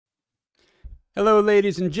Hello,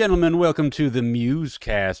 ladies and gentlemen. Welcome to the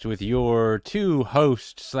MuseCast with your two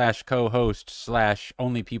hosts slash co-hosts slash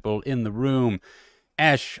only people in the room,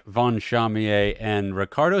 Ash Von Chamier and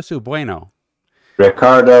Ricardo Subueno.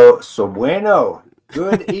 Ricardo Sobueno.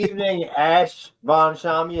 Good evening, Ash Von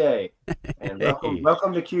Chamier. And Hey,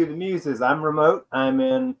 welcome to Cue the Muses. I'm remote. I'm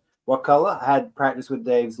in Wakulla. I had practice with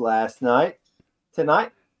Dave's last night.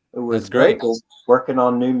 Tonight, it was that's great. Working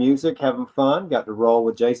on new music, having fun. Got to roll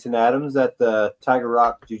with Jason Adams at the Tiger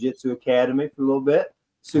Rock Jiu-Jitsu Academy for a little bit. Hell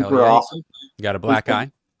Super yeah. awesome. You got a black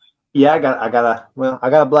eye? Yeah, I got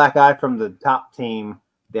a black eye from the top team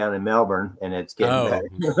down in Melbourne, and it's getting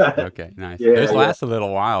better. Okay, nice. Yeah, Those yeah. last a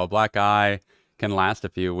little while. Black eye can last a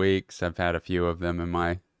few weeks. I've had a few of them in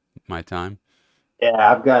my time.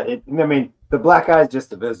 Yeah, I've got it. I mean, the black eye is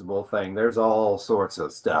just a visible thing. There's all sorts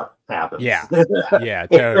of stuff happens. Yeah, yeah,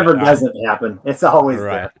 It totally. never doesn't happen. It's always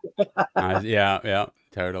Right. there. Yeah,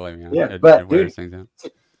 totally, man. Yeah, It but wears dude, things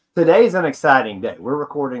out. today's an exciting day. We're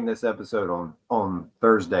recording this episode on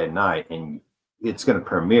Thursday night, and it's going to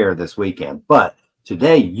premiere this weekend. But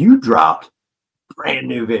today you dropped brand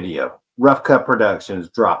new video. Rough Cut Productions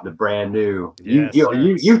dropped the brand new. Yes,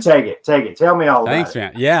 You take it. Tell me all Thanks, about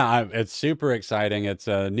it. man. Yeah, it's super exciting. It's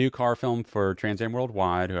a new car film for Trans Am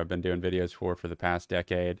Worldwide, who I've been doing videos for the past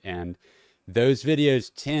decade. And those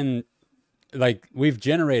videos we've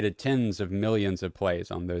generated tens of millions of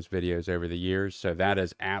plays on those videos over the years. So that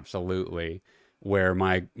is absolutely where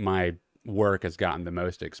my work has gotten the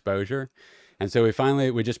most exposure. And so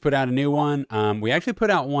we just put out a new one. We actually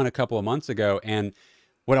put out one a couple of months ago, and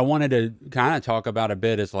what I wanted to kind of talk about a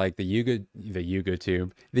bit is like the YouTube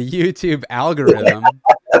algorithm,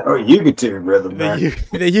 Oh, YouTube rhythm, man.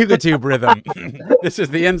 the YouTube rhythm. This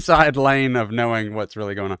is the inside lane of knowing what's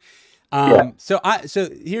really going on. Yeah. So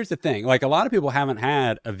here's the thing. Like, a lot of people haven't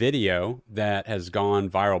had a video that has gone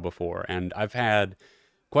viral before, and I've had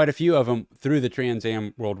quite a few of them through the Trans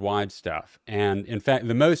Am Worldwide stuff. And in fact,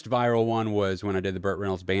 the most viral one was when I did the Burt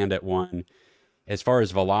Reynolds Bandit one. As far as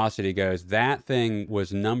velocity goes, that thing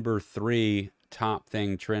was #3 top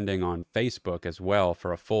thing trending on Facebook as well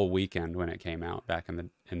for a full weekend when it came out back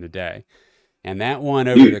in the day. And that one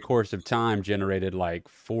over the course of time generated like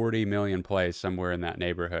 40 million plays, somewhere in that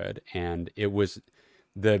neighborhood. And it was,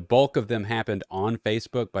 the bulk of them happened on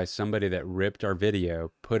Facebook by somebody that ripped our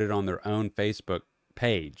video, put it on their own Facebook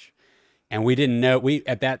page. And we didn't know,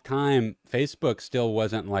 at that time, Facebook still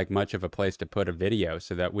wasn't like much of a place to put a video,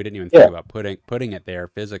 so that we didn't even think about putting it there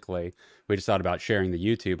physically. We just thought about sharing the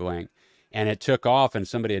YouTube link. And it took off, and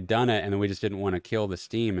somebody had done it, and then we just didn't want to kill the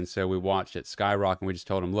steam. And so we watched it skyrocket, and we just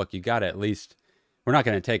told them, look, you got to at least, we're not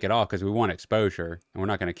going to take it off because we want exposure, and we're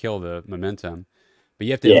not going to kill the momentum. But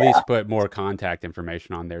you have to at least put more contact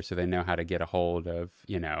information on there so they know how to get a hold of,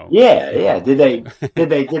 Yeah. Did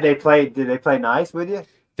they play nice with you?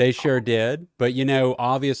 They sure did. But,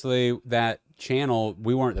 obviously that channel,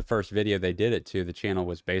 we weren't the first video they did it to. The channel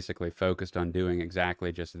was basically focused on doing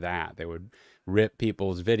exactly just that. They would rip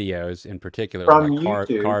people's videos, in particular, From like car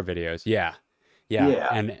YouTube. videos. Yeah.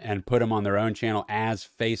 And put them on their own channel as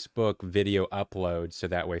Facebook video uploads. So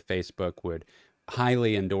that way Facebook would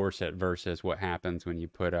highly endorse it versus what happens when you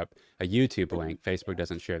put up a YouTube link. Facebook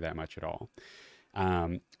doesn't share that much at all.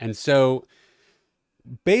 And so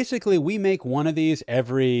basically, we make one of these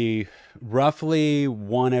roughly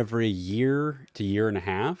one every year to year and a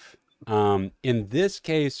half. In this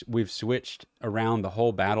case, we've switched around the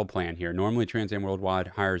whole battle plan here. Normally, Trans Am Worldwide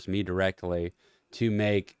hires me directly to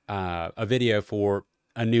make a video for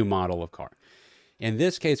a new model of car. In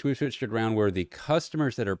this case, we've switched it around where the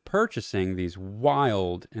customers that are purchasing these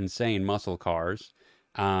wild, insane muscle cars,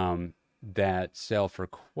 that sell for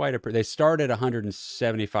quite they start at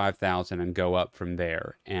 175,000 and go up from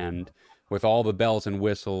there. And with all the bells and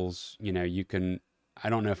whistles, you can, I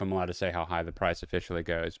don't know if I'm allowed to say how high the price officially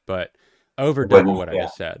goes, but over double what I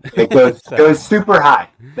just said. It goes super high.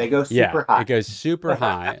 They go super high. It goes super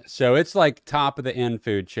high. So it's like top of the end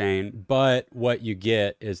food chain, but what you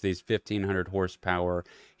get is these 1,500 horsepower,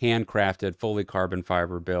 handcrafted, fully carbon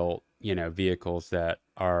fiber built, vehicles that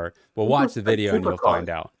are, well, watch the video and you'll find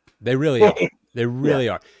out. They really are. They really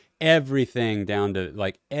are. Everything down to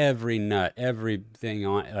like every nut, everything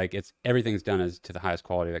on, like everything's done as to the highest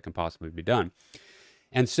quality that can possibly be done.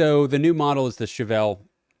 And so the new model is the Chevelle.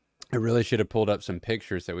 I really should have pulled up some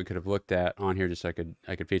pictures that we could have looked at on here just so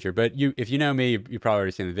I could feature. But if you know me, you probably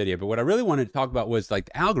already seen the video. But what I really wanted to talk about was like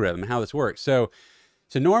the algorithm, how this works. So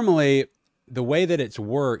normally the way that it's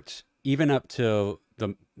worked, even up to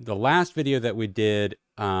the last video that we did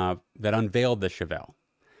that unveiled the Chevelle,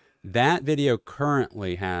 that video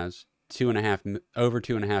currently has over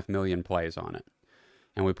 2.5 million plays on it.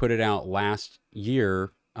 and we put it out last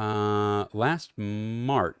year, last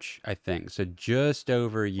March, I think. So just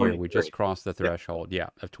over a year. We 23. just crossed the Yep. threshold, yeah,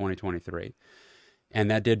 of 2023. And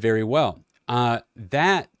that did very well.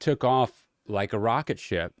 That took off like a rocket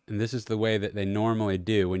ship. And this is the way that they normally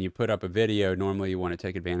do. When you put up a video, normally you want to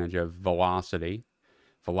take advantage of velocity.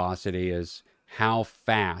 Velocity is how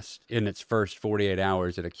fast in its first 48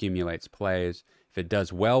 hours it accumulates plays. If it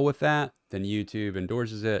does well with that, then YouTube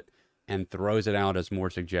endorses it and throws it out as more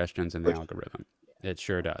suggestions in the algorithm. It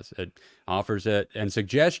sure does. It offers it, and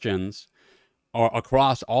suggestions are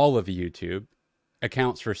across all of YouTube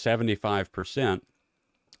accounts for 75%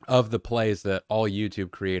 of the plays that all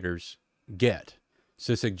YouTube creators get.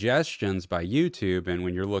 So suggestions by YouTube, and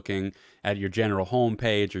when you're looking at your general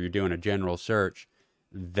homepage or you're doing a general search,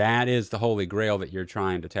 that is the holy grail that you're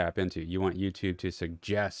trying to tap into. You want YouTube to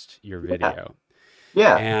suggest your video.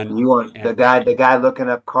 Yeah, And you want the guy looking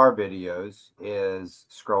up car videos is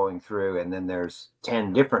scrolling through, and then there's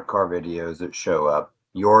 10 different car videos that show up.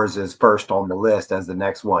 Yours is first on the list as the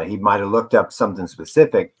next one. He might have looked up something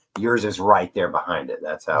specific. Yours is right there behind it.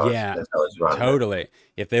 That's how it's run. Totally.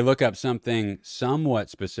 If they look up something somewhat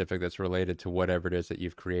specific that's related to whatever it is that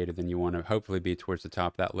you've created, then you want to hopefully be towards the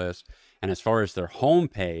top of that list. And as far as their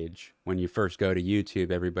homepage, when you first go to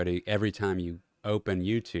YouTube, every time you open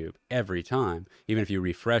YouTube, every time, even if you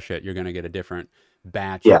refresh it, you're going to get a different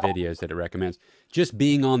batch of videos that it recommends. Just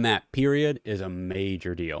being on that period is a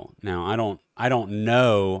major deal. Now, I don't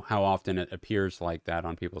know how often it appears like that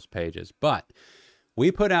on people's pages, but we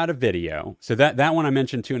put out a video. So that one I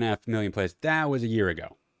mentioned 2.5 million plays, that was a year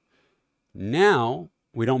ago. Now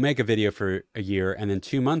we don't make a video for a year, and then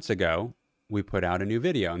 2 months ago we put out a new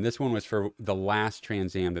video, and this one was for the last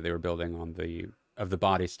Trans Am that they were building on of the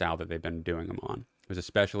body style that they've been doing them on. It was a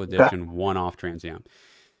special edition one-off Trans Am.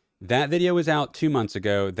 That video was out 2 months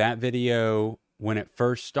ago. That video, when it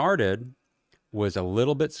first started, was a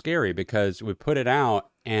little bit scary because we put it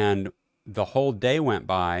out and the whole day went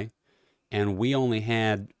by and we only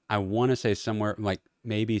had, I want to say somewhere like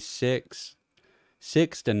maybe 6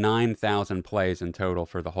 to 9,000 plays in total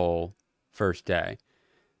for the whole first day.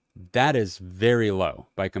 That is very low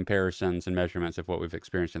by comparisons and measurements of what we've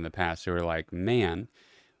experienced in the past. So we're like, man,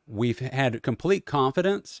 we've had complete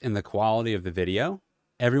confidence in the quality of the video.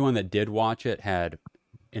 Everyone that did watch it had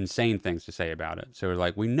insane things to say about it. So we're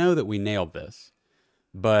like, we know that we nailed this,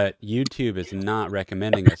 but YouTube is not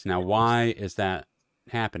recommending us. Now, why is that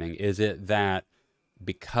happening? Is it that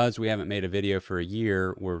because we haven't made a video for a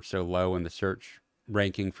year, we're so low in the search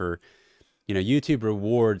ranking for, YouTube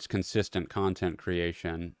rewards consistent content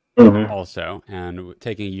creation also, and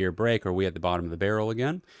taking a year break, are we at the bottom of the barrel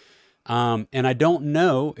again? And I don't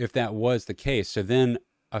know if that was the case. So then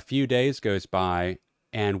a few days goes by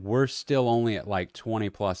and we're still only at like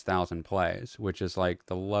 20,000+ plays, which is like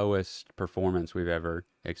the lowest performance we've ever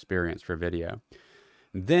experienced for video.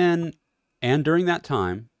 Then, and during that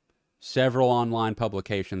time, several online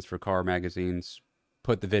publications for car magazines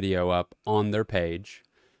put the video up on their page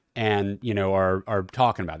and, are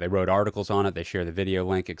talking about it. They wrote articles on it. They share the video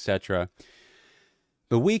link, etc.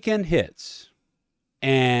 The weekend hits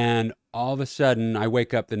and all of a sudden I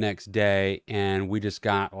wake up the next day and we just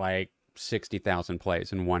got like 60,000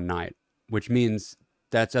 plays in one night, which means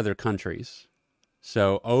that's other countries.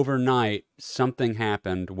 So overnight, something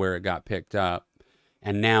happened where it got picked up,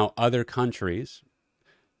 and now other countries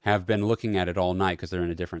have been looking at it all night because they're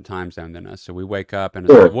in a different time zone than us. So we wake up and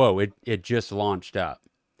it's like, whoa, it just launched up.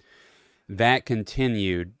 That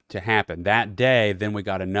continued to happen. That day, then we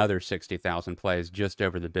got another 60,000 plays just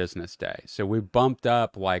over the business day. So we bumped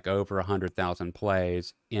up like over 100,000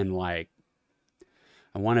 plays in like,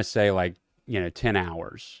 I want to say like, 10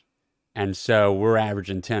 hours. And so we're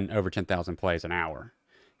averaging over 10,000 plays an hour.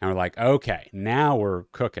 And we're like, okay, now we're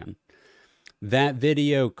cooking. That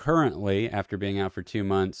video currently, after being out for 2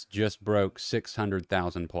 months, just broke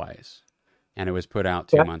 600,000 plays. And it was put out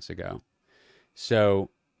 2 months ago. So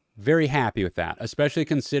very happy with that, especially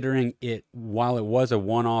considering while it was a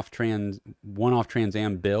one-off Trans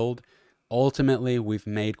Am build, ultimately we've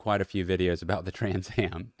made quite a few videos about the Trans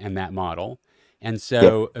Am and that model. And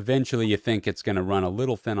so eventually you think it's going to run a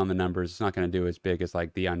little thin on the numbers. It's not going to do as big as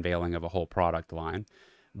like the unveiling of a whole product line.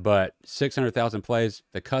 But 600,000 plays,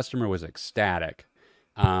 the customer was ecstatic.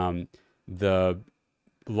 Lots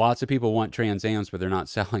of people want Trans Ams, but they're not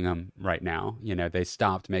selling them right now. They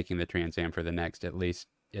stopped making the Trans Am for the next at least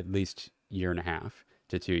year and a half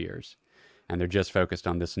to 2 years. And they're just focused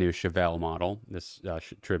on this new Chevelle model, this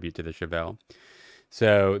tribute to the Chevelle.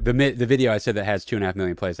 So the video I said that has 2.5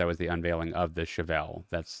 million plays, that was the unveiling of the Chevelle.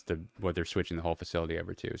 That's what they're switching the whole facility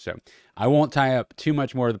over to. So I won't tie up too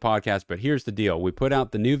much more of the podcast, but here's the deal. We put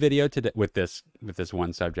out the new video today with this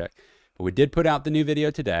one subject, but we did put out the new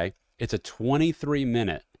video today. It's a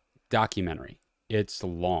 23-minute documentary. It's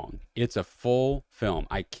long. It's a full film.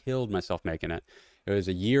 I killed myself making it. It was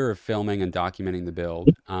a year of filming and documenting the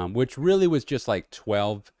build, which really was just like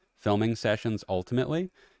 12 filming sessions ultimately.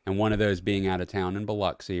 And one of those being out of town in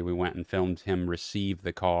Biloxi, we went and filmed him receive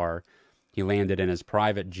the car. He landed in his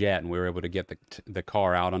private jet, and we were able to get the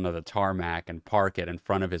car out onto the tarmac and park it in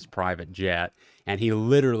front of his private jet. And he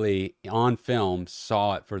literally, on film,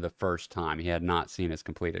 saw it for the first time. He had not seen his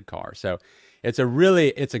completed car. So it's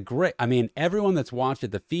a great, I mean, everyone that's watched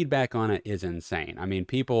it, the feedback on it is insane. I mean,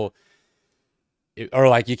 people or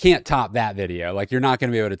like, you can't top that video. Like, you're not going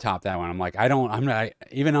to be able to top that one. I'm like, I'm not,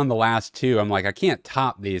 even on the last two, I'm like, I can't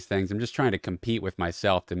top these things. I'm just trying to compete with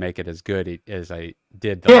myself to make it as good as I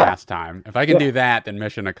did the last time. If I can do that, then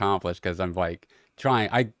mission accomplished. Cause I'm like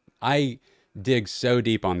trying, I dig so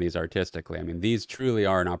deep on these artistically. I mean, these truly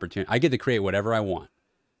are an opportunity. I get to create whatever I want,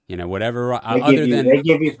 you know, whatever, they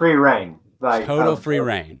give you free reign. Like, total free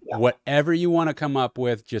reign. Yeah. Whatever you want to come up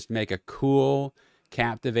with, just make a cool,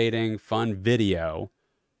 captivating, fun video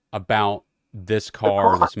about this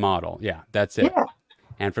car, this model. Yeah, that's it. Yeah.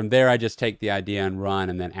 And from there, I just take the idea and run,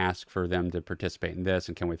 and then ask for them to participate in this,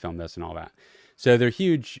 and can we film this and all that. So they're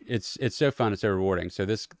huge. It's so fun. It's so rewarding. So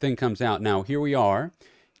this thing comes out now. Here we are.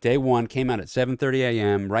 Day one came out at 7:30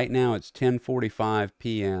 a.m. Right now it's 10:45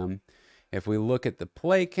 p.m. If we look at the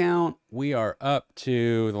play count, we are up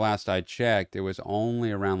to, the last I checked, it was only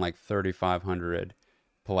around like 3,500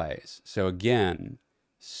 plays. So again,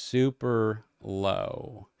 super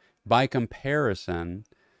low by comparison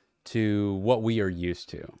to what we are used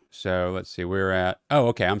to. So let's see, we're at, oh,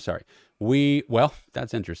 okay, I'm sorry. Well,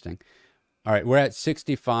 that's interesting. All right, we're at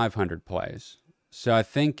 6,500 plays. So I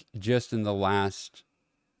think just in the last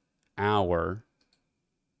hour,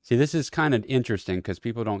 see, this is kind of interesting because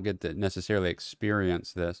people don't get to necessarily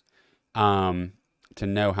experience this, to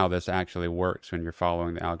know how this actually works when you're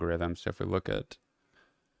following the algorithm. So if we look at,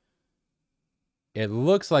 it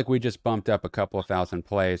looks like we just bumped up a couple of thousand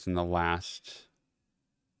plays in the last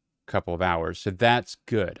couple of hours. So that's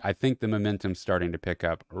good. I think the momentum's starting to pick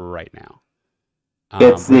up right now.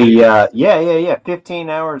 It's the 15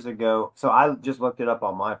 hours ago. So I just looked it up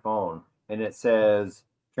on my phone, and it says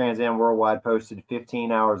Trans Am Worldwide posted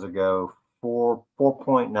 15 hours ago,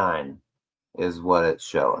 4.9 is what it's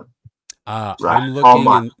showing. Right. I'm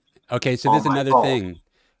looking. Okay, so there's another thing.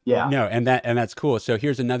 Yeah. No, and that's cool. So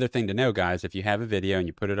here's another thing to know, guys. If you have a video and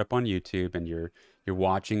you put it up on YouTube and you're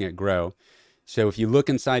watching it grow. So if you look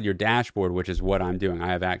inside your dashboard, which is what I'm doing, I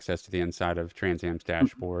have access to the inside of Trans Am's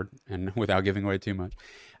dashboard, and without giving away too much,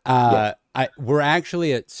 we're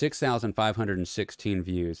actually at 6,516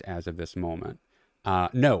 views as of this moment.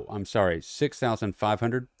 No, I'm sorry,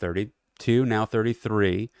 6,532, now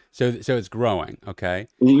 33. So it's growing, okay?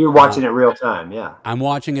 You're watching it real time, yeah. I'm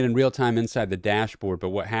watching it in real time inside the dashboard, but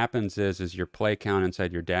what happens is your play count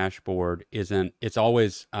inside your dashboard it's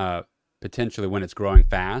always potentially, when it's growing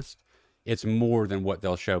fast, it's more than what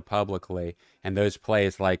they'll show publicly. And those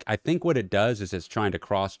plays, like, I think what it does is it's trying to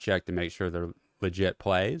cross-check to make sure they're legit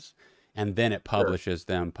plays, and then it publishes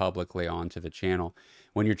them publicly onto the channel.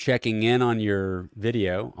 When you're checking in on your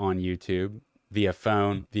video on YouTube via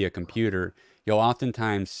phone, via computer, you'll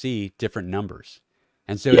oftentimes see different numbers.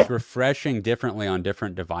 And so it's refreshing differently on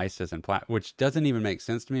different devices and which doesn't even make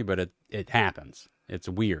sense to me, but it happens. It's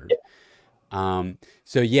weird.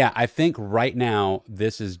 So yeah, I think right now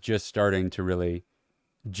this is just starting to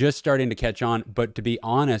catch on. But to be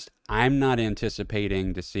honest, I'm not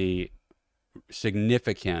anticipating to see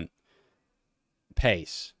significant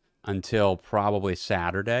pace until probably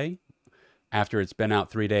Saturday, after it's been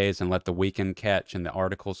out 3 days and let the weekend catch and the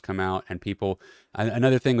articles come out and people.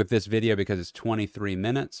 Another thing with this video, because it's 23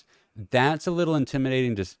 minutes, that's a little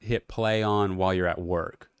intimidating to hit play on while you're at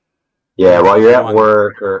work. Yeah, while you're at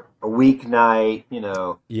work or a weeknight, you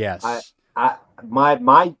know. Yes.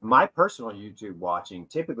 My personal YouTube watching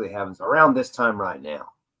typically happens around this time right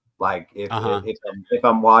now. Like if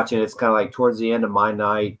I'm watching, it's kind of like towards the end of my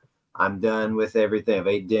night. I'm done with everything. I've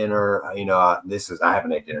ate dinner. You know, I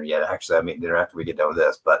haven't ate dinner yet. Actually, I'm eating dinner after we get done with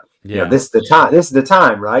this. But you know, this is the time. This is the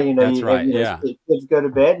time, right? You know, that's right. Kids go to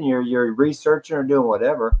bed, and you're researching or doing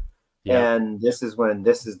whatever. Yeah. And this is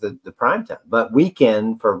the prime time. But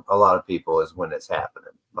weekend for a lot of people is when it's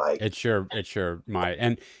happening. Like it sure might.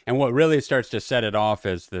 And what really starts to set it off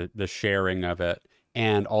is the sharing of it,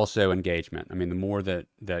 and also engagement. I mean, the more that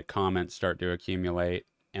comments start to accumulate,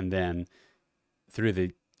 and then through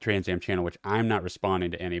the Trans Am channel, which I'm not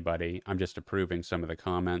responding to anybody. I'm just approving some of the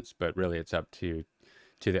comments, but really it's up to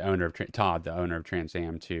the owner of Todd, the owner of Trans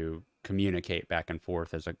Am, to communicate back and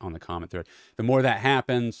forth on the comment thread. The more that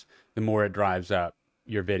happens, the more it drives up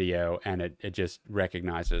your video, and it just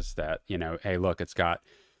recognizes that, you know, hey, look, it's got,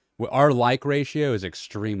 our like ratio is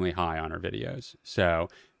extremely high on our videos. So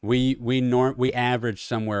we average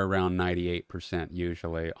somewhere around 98%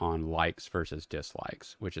 usually on likes versus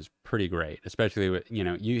dislikes, which is pretty great, especially with, you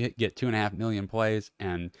know, you get 2.5 million plays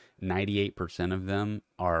and 98% of them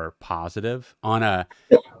are positive on a,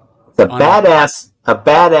 it's a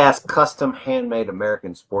badass custom handmade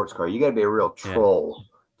American sports car. You got to be a real troll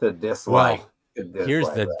to dislike. Well, here's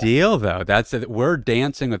the deal, though. We're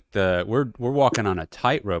dancing with we're walking on a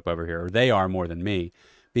tightrope over here, or they are more than me,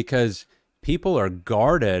 because people are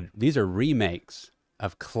guarded. These are remakes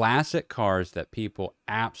of classic cars that people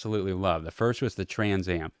absolutely love. The first was the Trans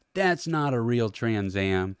Am. That's not a real Trans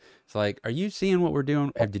Am. It's like, are you seeing what we're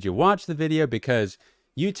doing? Did you watch the video? Because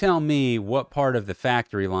you tell me what part of the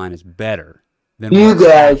factory line is better than what's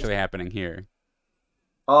actually happening here.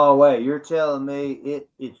 Oh wait, you're telling me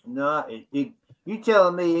it's not? You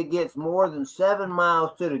telling me it gets more than 7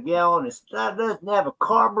 miles to the gallon? It doesn't have a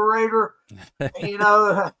carburetor. You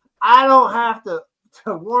know, I don't have to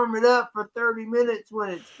warm it up for 30 minutes when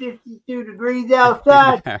it's 52 degrees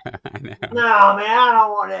outside. I know. No, man, I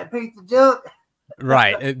don't want that piece of junk.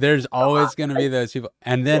 Right. There's always going to be those people.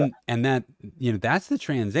 And then, and that, you know, that's the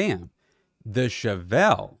Trans Am. The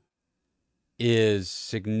Chevelle is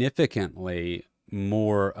significantly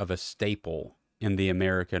more of a staple in the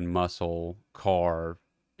American muscle car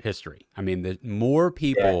history. I mean, the more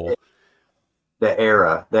people, the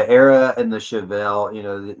era and the Chevelle, you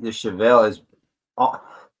know, the Chevelle is,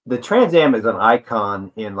 the Trans Am is an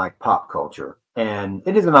icon in like pop culture, and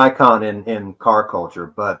it is an icon in car culture,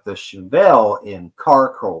 but the Chevelle in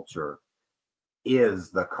car culture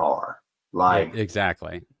is the car. Like, yeah,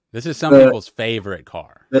 exactly. This is some people's favorite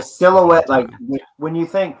car. The silhouette, like when you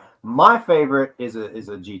think, my favorite is a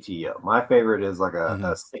GTO. My favorite is like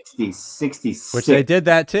a 66. Which they did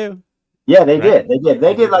that too. Yeah, they did.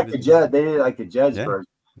 They did like the Judge. They did like the Judge version.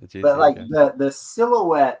 But like the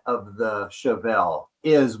silhouette of the Chevelle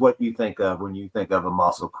is what you think of when you think of a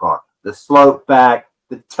muscle car. The slope back,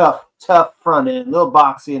 the tough front end, a little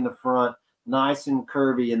boxy in the front, nice and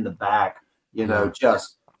curvy in the back. You know,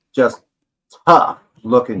 just tough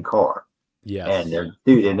looking car. Yeah, and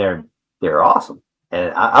they're awesome.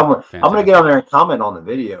 And I'm gonna get on there and comment on the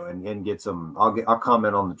video and get some. I'll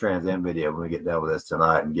comment on the Trans Am video when we get done with this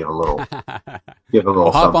tonight and give a little.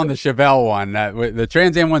 I'll hop on the Chevelle one. The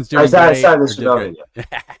Trans Am one's doing great. The Chevelle video.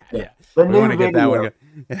 Yeah. The new video. Get that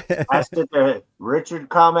one. I sit there. Richard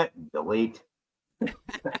comment, delete.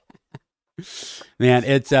 Man,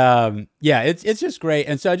 it's just great.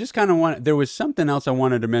 And so I just kind of there was something else I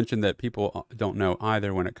wanted to mention that people don't know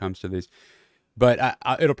either when it comes to these, but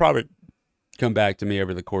it'll probably come back to me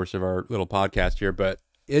over the course of our little podcast here. But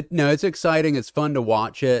it's exciting. It's fun to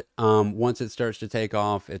watch it. Once it starts to take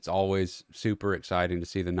off, it's always super exciting to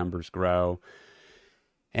see the numbers grow.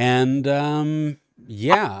 And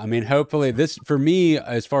yeah, I mean, hopefully this, for me,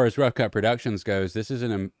 as far as Rough Cut Productions goes, this is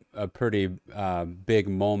a pretty big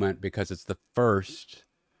moment, because it's the first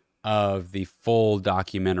of the full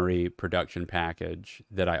documentary production package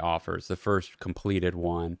that I offer. It's the first completed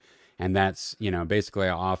one. And that's, you know, basically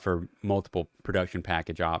I offer multiple production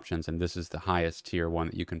package options, and this is the highest tier one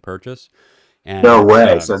that you can purchase. And, no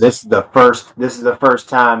way. So this is the first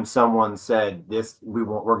time someone said this,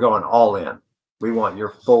 we're going all in. We want your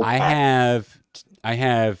full package. I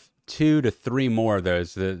have 2 to 3 more of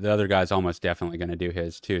those. The other guy's almost definitely going to do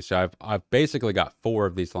his too. So I've basically got 4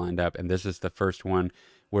 of these lined up, and this is the first one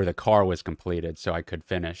where the car was completed, so I could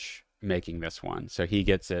finish making this one. So he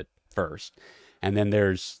gets it first. And then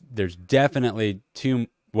there's definitely 2.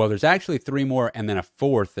 Well, there's actually 3 more, and then a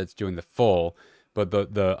 4th that's doing the full. But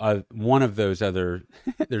the one of those other,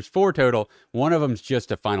 there's 4 total. One of them's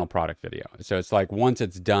just a final product video. So it's like, once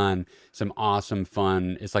it's done, some awesome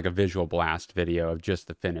fun. It's like a visual blast video of just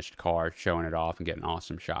the finished car, showing it off and getting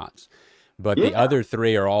awesome shots. But the other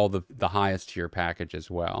 3 are all the highest tier package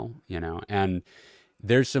as well, you know. And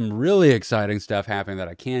there's some really exciting stuff happening that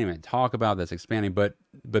I can't even talk about that's expanding. But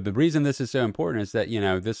the reason this is so important is that, you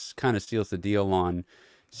know, this kind of steals the deal on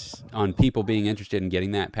people being interested in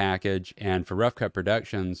getting that package. And for Rough Cut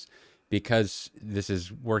Productions, because this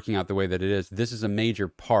is working out the way that it is, this is a major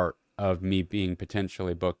part of me being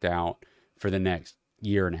potentially booked out for the next 1.5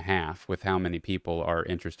 years with how many people are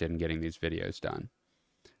interested in getting these videos done.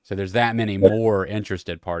 So there's that many more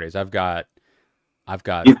interested parties. You've got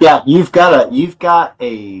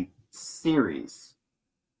a series.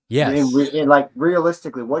 Yes. And like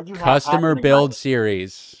realistically, what you have Customer build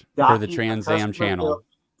series for the Trans Am channel.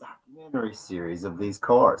 Documentary series of these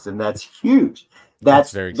cars, and that's huge.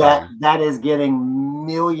 That's very exciting. That is getting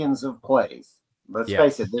millions of plays. Let's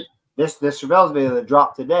face it. This Chevelle's video that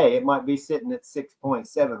dropped today, it might be sitting at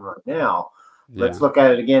 6.7 right now. Let's look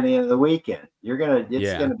at it again at the end of the weekend.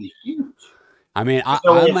 It's gonna be huge. I mean,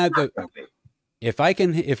 I'm at the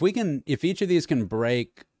if each of these can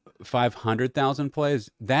break 500,000 plays,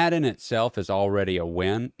 that in itself is already a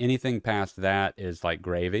win. Anything past that is like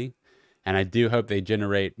gravy. And I do hope they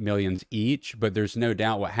generate millions each, but there's no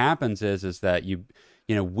doubt what happens is that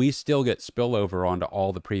we still get spillover onto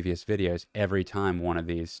all the previous videos every time one of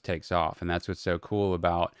these takes off. And that's what's so cool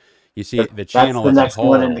about, you see the channel as a whole. That's the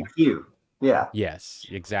next one in the queue. Yeah. Yes,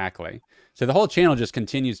 exactly. So the whole channel just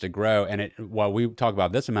continues to grow. And while we talk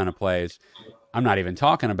about this amount of plays, I'm not even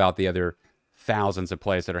talking about the other thousands of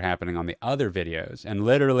plays that are happening on the other videos. And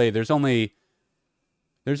literally there's only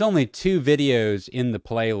 2 videos in the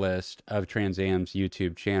playlist of Trans Am's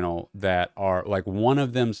YouTube channel that are like, one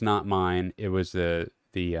of them's not mine. It was the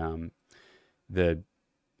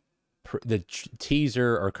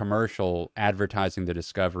teaser or commercial advertising the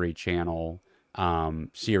Discovery Channel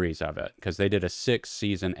series of it, because they did a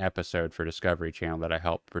 6-season episode for Discovery Channel that I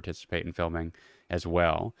helped participate in filming as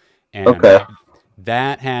well. And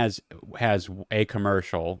that has a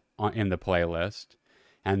commercial in the playlist.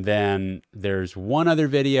 And then there's one other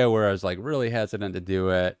video where I was like really hesitant to do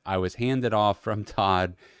it. I was handed off from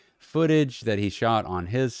Todd footage that he shot on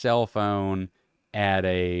his cell phone at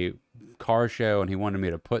a car show, and he wanted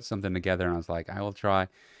me to put something together, and I was like, I will try.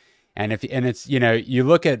 And it's, you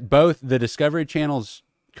look at both the Discovery Channel's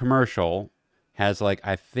commercial has like,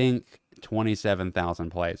 I think 27,000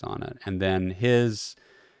 plays on it. And then his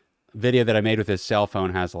video that I made with his cell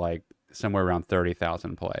phone has like somewhere around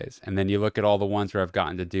 30,000 plays. And then you look at all the ones where I've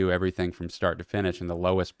gotten to do everything from start to finish, and the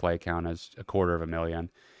lowest play count is 250,000.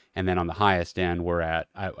 And then on the highest end, we're at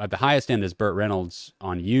the highest end is Burt Reynolds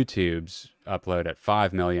on YouTube's upload at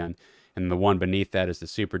 5 million. And the one beneath that is the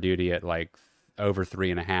Super Duty at like over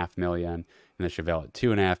 3.5 million, and the Chevelle at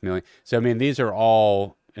 2.5 million. So, I mean, these are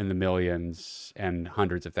all in the millions and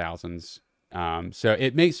hundreds of thousands. So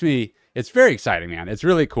it's very exciting, man. It's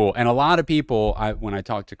really cool. And a lot of people, when I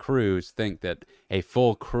talk to crews, think that a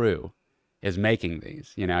full crew is making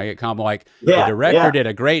these. I get comments like, the director did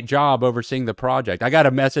a great job overseeing the project. I got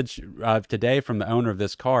a message today from the owner of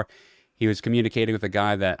this car. He was communicating with a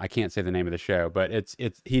guy that I can't say the name of the show, but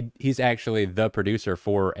he's actually the producer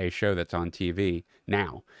for a show that's on TV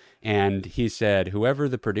now. And he said, whoever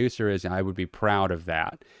the producer is, I would be proud of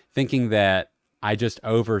that, thinking that I just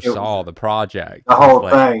oversaw the project. The whole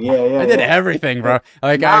thing. Yeah. I did everything, bro.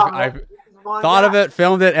 Like I thought of it,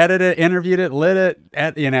 filmed it, edited it, interviewed it, lit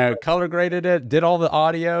it, color graded it, did all the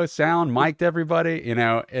audio, sound, mic'd everybody.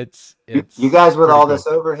 It's you guys with all this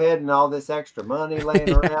overhead and all this extra money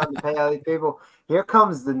laying around to pay all these people. Here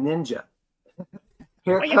comes the ninja.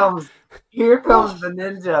 Here comes the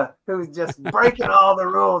ninja who's just breaking all the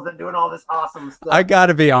rules and doing all this awesome stuff. I got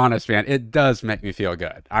to be honest, man. It does make me feel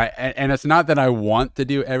good. And it's not that I want to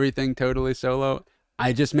do everything totally solo.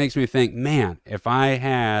 It just makes me think, man, if I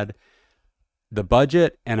had the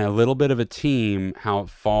budget and a little bit of a team, how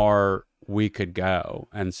far we could go.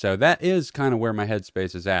 And so that is kind of where my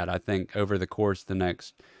headspace is at. I think over the course of the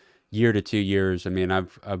next year to 2 years, I mean, I'm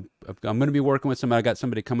going to be working with somebody. I got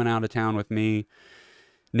somebody coming out of town with me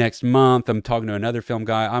next month. I'm talking to another film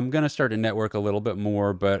guy. I'm going to start to network a little bit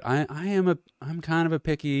more, but I'm kind of a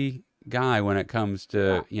picky guy when it comes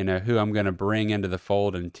to, who I'm going to bring into the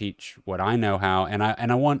fold and teach what I know how. And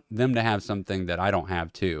I want them to have something that I don't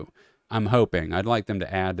have too. I'm hoping. I'd like them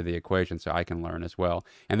to add to the equation so I can learn as well.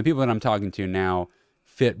 And the people that I'm talking to now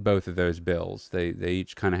fit both of those bills. They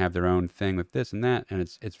each kind of have their own thing with this and that, and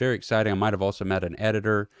it's very exciting. I might have also met an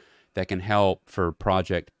editor that can help for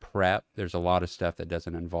project prep. There's a lot of stuff that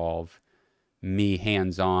doesn't involve me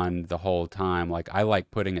hands-on the whole time. Like, I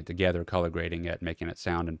like putting it together, color grading it, making it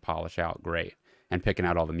sound and polish out great, and picking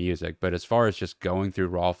out all the music. But as far as just going through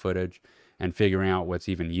raw footage and figuring out what's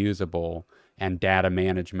even usable and data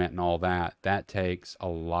management and all that, that takes a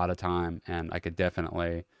lot of time, and I could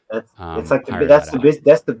definitely that's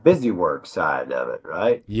the busy work side of it,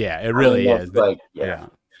 right? Yeah, it really is. Like, yeah.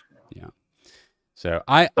 So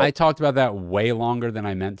I talked about that way longer than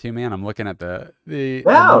I meant to, man. I'm looking at the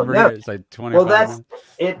number here. It's like 25. Well,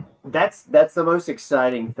 that's the most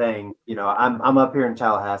exciting thing. I'm up here in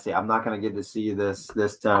Tallahassee. I'm not going to get to see you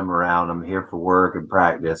this time around. I'm here for work and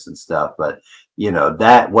practice and stuff. But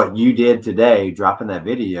that what you did today, dropping that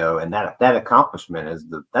video, and that accomplishment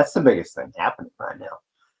that's the biggest thing happening right now.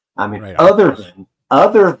 I mean, Right on.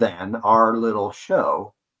 other than our little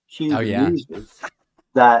show, Cue Oh the yeah. Muses,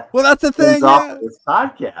 that Well, that's the spins thing. off Yeah. of this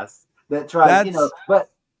podcast that tries, That's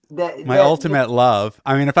but that my ultimate love.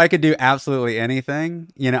 I mean, if I could do absolutely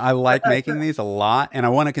anything, I like making these a lot and I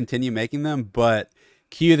want to continue making them, but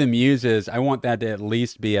Cue the Muses, I want that to at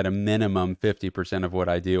least be at a minimum 50% of what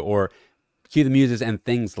I do, or Cue the Muses and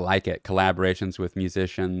things like it, collaborations with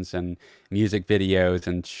musicians and music videos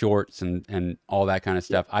and shorts and all that kind of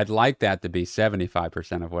stuff. I'd like that to be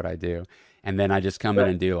 75% of what I do. And then I just come in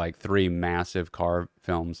and do like 3 massive car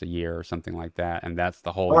films a year or something like that. And that's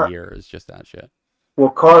the whole year is just that shit. Well,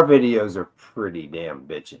 car videos are pretty damn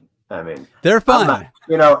bitching. I mean, they're fun.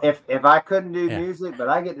 If I couldn't do Yeah. music, but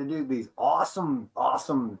I get to do these awesome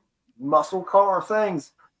muscle car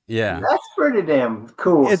things. Yeah. That's pretty damn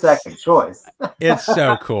cool. Second choice. It's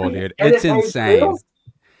so cool, dude. It's insane.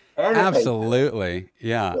 Absolutely.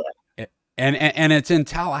 Yeah. And it's in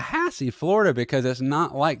Tallahassee, Florida, because it's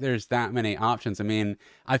not like there's that many options. I mean,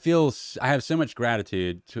 I have so much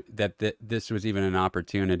gratitude that this was even an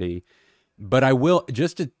opportunity. But I will,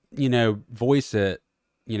 just to, voice it,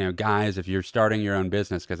 guys, if you're starting your own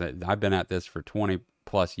business, because I've been at this for 20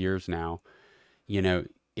 plus years now,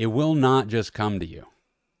 it will not just come to you.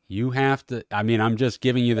 You have to, I'm just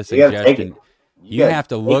giving you the suggestion. You have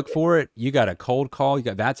to look for it. You got a cold call.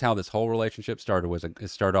 That's how this whole relationship started. It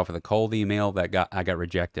started off with a cold email that I got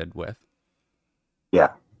rejected with.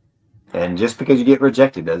 Yeah. And just because you get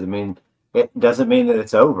rejected doesn't mean that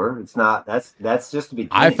it's over. It's not. That's just the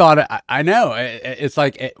beginning. I thought, I know. It's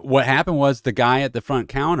like what happened was the guy at the front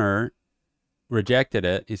counter rejected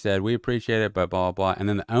it. He said, "We appreciate it, but blah, blah, blah." And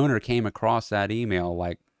then the owner came across that email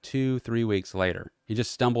like 2-3 weeks later. He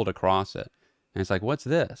just stumbled across it. And it's like, "What's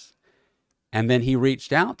this?" And then he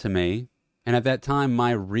reached out to me. And at that time,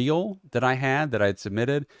 my reel that I had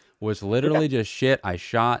submitted was literally just shit I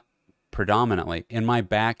shot predominantly in my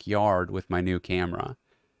backyard with my new camera,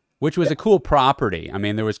 which was a cool property. I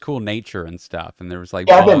mean, there was cool nature and stuff. And there was like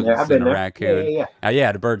bugs and a raccoon.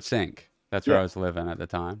 Yeah, the bird sink. That's where I was living at the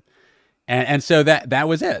time. And so that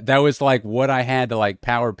was it. That was like what I had to like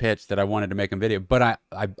power pitch that I wanted to make a video. But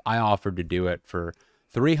I offered to do it for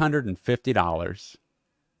 $350.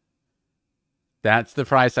 That's the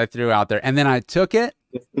price I threw out there. And then I took it.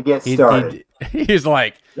 To get started. He's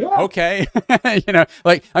like, okay.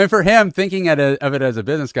 For him, thinking of it as a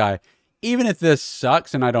business guy, even if this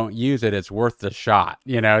sucks and I don't use it, it's worth the shot.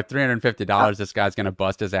 $350, this guy's going to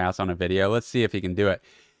bust his ass on a video. Let's see if he can do it.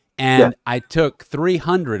 And I took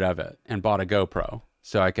 300 of it and bought a GoPro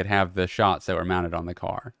so I could have the shots that were mounted on the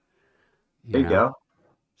car. There you go.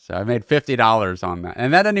 So I made $50 on that.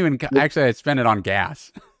 And that didn't even, actually, I spent it on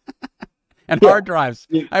gas. And hard drives.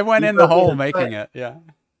 I went in the hole making it. Yeah.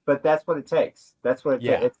 But that's what it takes. That's what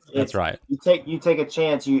it takes. That's right. You take a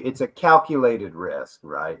chance. It's a calculated risk,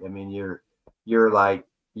 right? I mean, you're like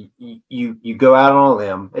you go out on a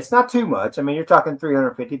limb. It's not too much. I mean, you're talking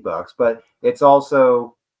 $350, but it's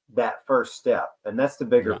also that first step, and that's the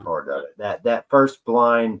bigger part of it. That first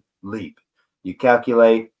blind leap. You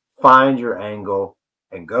calculate, find your angle,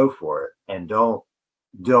 and go for it. And don't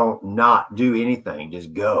not do anything.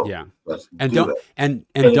 Just go. Yeah. And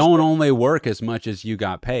don't only work as much as you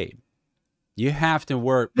got paid. You have to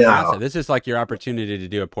work. No. This is like your opportunity to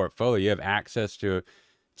do a portfolio. You have access to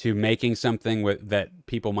making something that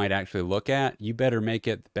people might actually look at. You better make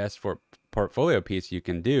it the best portfolio piece you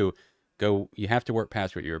can do. You have to work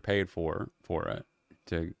past what you were paid for it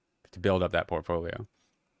to build up that portfolio.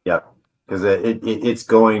 Yep. Because it's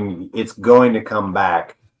going to come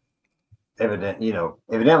back.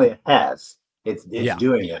 Evidently it has. It's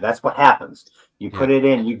doing it. That's what happens. You put it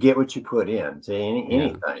in, you get what you put in to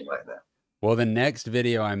anything like that. Well, the next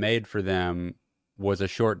video I made for them was a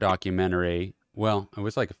short documentary. Well, it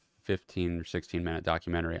was like a 15 or 16 minute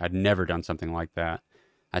documentary. I'd never done something like that.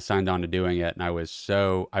 I signed on to doing it, and I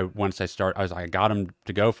got them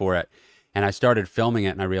to go for it, and I started filming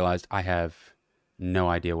it, and I realized I have no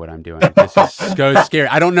idea what I'm doing. This is so scary.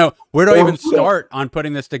 I don't know where do I even start on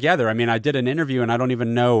putting this together. I mean, I did an interview and I don't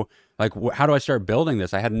even know, like, how do I start building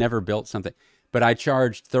this? I had never built something, but I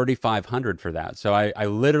charged $3,500 for that. So I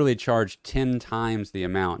literally charged 10 times the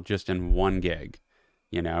amount just in one gig.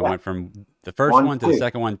 I went from the first one to the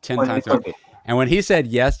second one 10 times. And when he said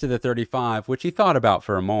yes to the 35, which he thought about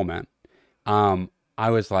for a moment, I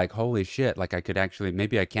was like, holy shit, like I could actually,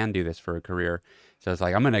 maybe I can do this for a career. So I was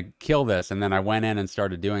like, I'm going to kill this. And then I went in and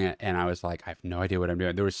started doing it. And I was like, I have no idea what I'm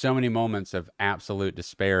doing. There were so many moments of absolute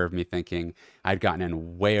despair of me thinking I'd gotten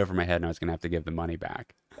in way over my head and I was going to have to give the money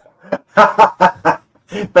back.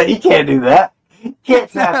 But you can't do that. You can't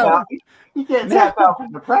tap out. You can't tap out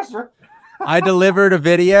from the pressure. I delivered a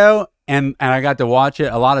video and I got to watch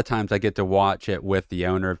it. A lot of times I get to watch it with the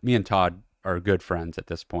owner. Me and Todd are good friends at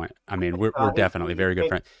this point. I mean, we're definitely very good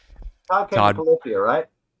friends. Todd came to Calypso, right?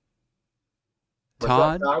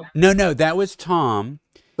 Todd? No, that was Tom.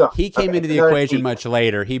 So, he came into the equation much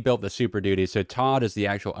later. He built the Super Duty. So Todd is the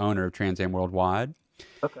actual owner of Trans Am Worldwide.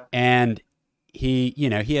 Okay. And he, you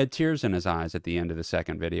know, he had tears in his eyes at the end of the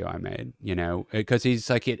second video I made, you know, because he's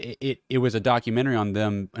like, it was a documentary on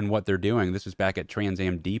them and what they're doing. This was back at Trans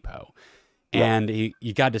Am Depot. And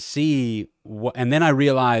you got to see what, and then I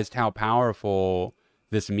realized how powerful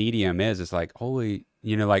this medium is. It's like, holy,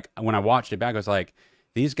 you know, like when I watched it back, I was like,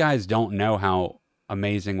 these guys don't know how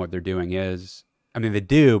amazing what they're doing is. I mean, they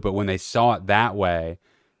do, but when they saw it that way,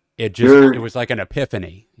 it was like an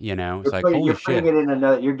epiphany, you know. It's like, holy shit.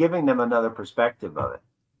 You're giving them another perspective of it.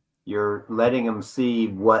 You're letting them see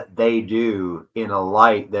what they do in a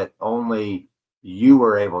light that only you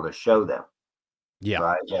were able to show them. Yeah.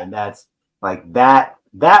 Right. And that's like that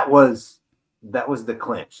was the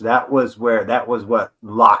clinch. That was what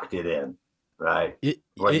locked it in. Right. It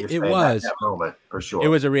was that moment for sure. It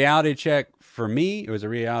was a reality check for me. It was a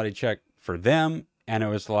reality check for them. And it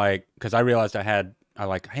was like, because I realized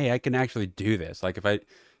hey, I can actually do this. Like this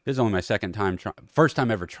is only my first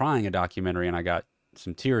time ever trying a documentary, and I got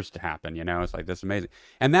some tears to happen, you know. It's like, this is amazing.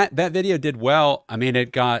 And that video did well. I mean,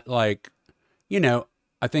 it got like, you know,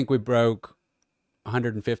 I think we broke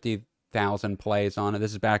 150,000 plays on it.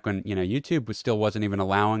 This is back when, you know, YouTube still wasn't even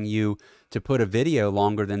allowing you to put a video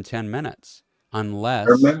longer than 10 minutes unless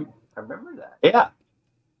I remember that. Yeah.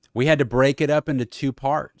 We had to break it up into 2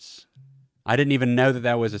 parts. I didn't even know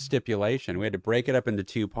that was a stipulation. We had to break it up into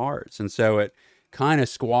 2 parts. And so it kind of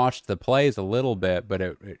squashed the plays a little bit, but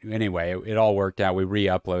anyway, it all worked out. We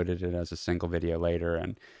re-uploaded it as a single video later,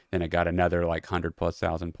 and then it got another like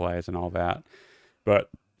 100,000+ plays and all that. But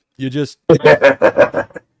you just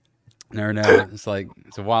never know. It's like,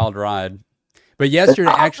 it's a wild ride. But yesterday,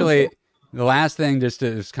 actually, the last thing just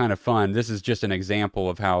is kind of fun. This is just an example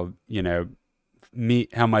of how, you know,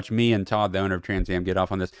 how much me and Todd, the owner of Trans Am, get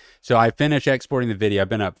off on this. So I finished exporting the video. I've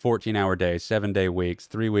been up 14-hour days, 7-day weeks,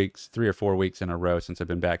 3 or 4 weeks in a row since I've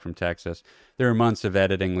been back from Texas. There are months of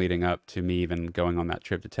editing leading up to me even going on that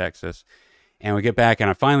trip to Texas. And we get back and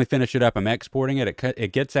I finally finish it up. I'm exporting it.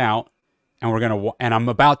 It gets out, and I'm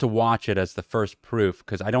about to watch it as the first proof,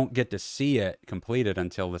 because I don't get to see it completed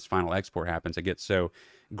until this final export happens. It gets so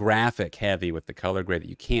graphic heavy with the color grade that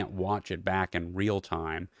you can't watch it back in real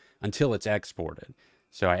time until it's exported.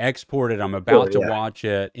 So I exported. I'm about to watch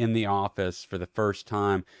it in the office for the first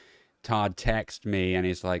time. Todd texted me and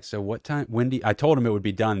he's like, so what time, I told him it would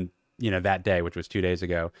be done, you know, that day, which was 2 days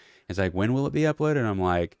ago. He's like, when will it be uploaded? And I'm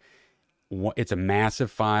like, it's a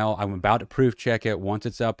massive file. I'm about to proof check it. Once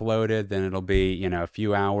it's uploaded, then it'll be, you know, a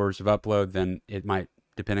few hours of upload. Then it might,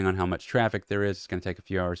 depending on how much traffic there is, it's going to take a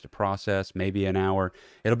few hours to process, maybe an hour.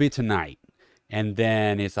 It'll be tonight. And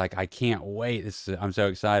then it's like, I can't wait. I'm so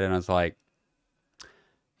excited. And I was like,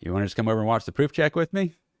 you want to just come over and watch the proof check with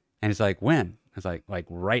me? And he's like, when? I was like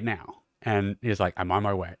right now. And he's like, I'm on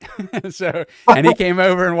my way. And he came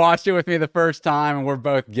over and watched it with me the first time. And we're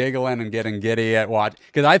both giggling and getting giddy at watch.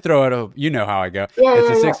 Because I throw it, you know how I go.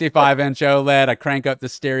 It's a 65-inch OLED. I crank up the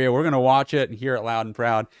stereo. We're going to watch it and hear it loud and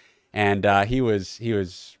proud. And he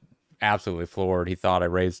was absolutely floored. He thought I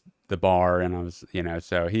raised the bar. And I was, you know,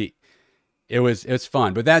 so it's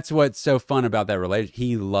fun. But that's what's so fun about that relationship.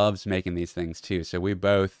 He loves making these things too. So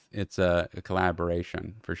it's a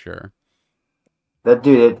collaboration for sure. That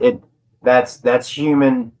dude, that's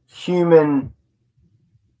human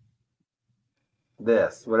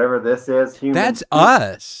whatever this is, human. That's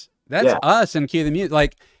us. That's us and Cue the Music.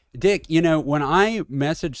 Like, Dick, you know, when I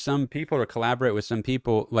message some people or collaborate with some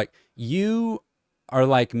people, like, you are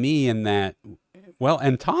like me in that, well,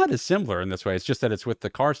 and Todd is similar in this way. It's just that it's with the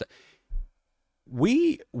car stuff.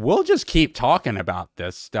 We'll just keep talking about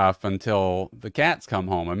this stuff until the cats come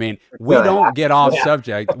home. I mean, we don't get off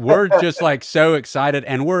subject. We're just like so excited,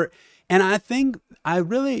 and I think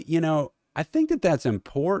I think that that's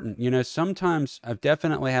important. You know, sometimes I've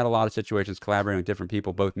definitely had a lot of situations collaborating with different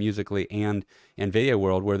people, both musically and in video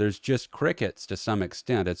world, where there's just crickets to some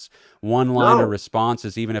extent. It's one-liner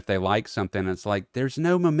responses, even if they like something. It's like, there's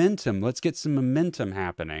no momentum. Let's get some momentum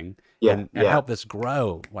happening and help this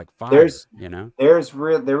grow like fire, you know? There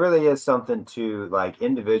really is something to like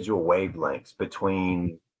individual wavelengths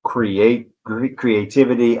between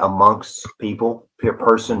creativity amongst people,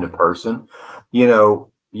 person to person. You know,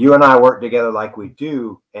 you and I work together like we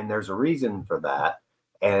do, and there's a reason for that.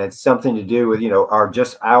 And it's something to do with, you know, our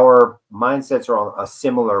mindsets are on a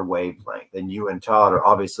similar wavelength. And you and Todd are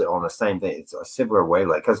obviously on the same thing. It's a similar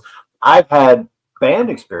wavelength because I've had band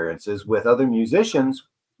experiences with other musicians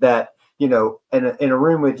that, you know, in a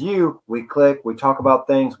room with you, we click, we talk about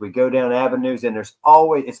things, we go down avenues, and it's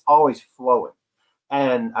always flowing.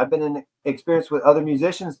 And I've been in experience with other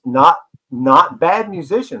musicians, not bad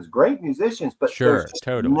musicians, great musicians, but there's Sure, just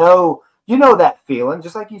totally. no, you know, that feeling,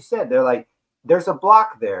 just like you said, they're like, there's a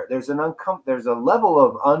block there. There's there's a level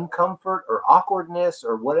of uncomfort or awkwardness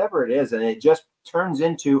or whatever it is, and it just turns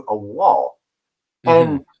into a wall. Hmm.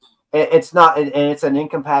 And it's not, and it's an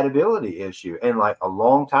incompatibility issue. And like a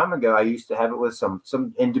long time ago, I used to have it with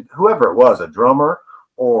whoever it was, a drummer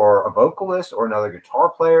or a vocalist or another guitar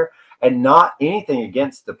player, and not anything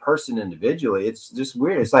against the person individually. It's just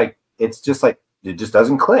weird. It's just like it just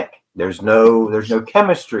doesn't click. There's no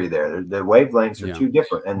chemistry there. The wavelengths are Yeah. too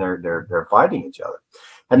different, and they're fighting each other.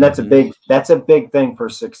 And Hmm. that's a big thing for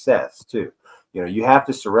success too. You know, you have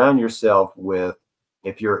to surround yourself with,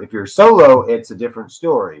 if you're solo, it's a different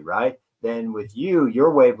story, right? Then with you,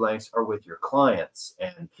 your wavelengths are with your clients,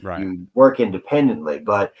 and Right. you work independently.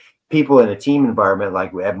 But people in a team environment,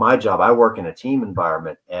 like at my job, I work in a team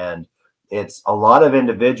environment, and it's a lot of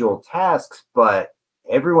individual tasks, but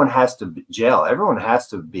everyone has to gel. Everyone has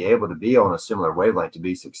to be able to be on a similar wavelength to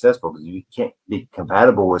be successful, because you can't be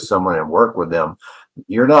compatible with someone and work with them.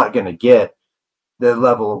 You're not going to get the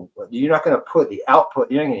level, you're not going to put the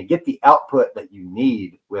output, you're not going to get the output that you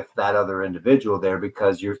need with that other individual there,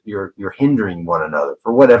 because you're hindering one another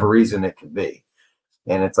for whatever reason it could be.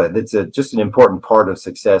 And it's like, just an important part of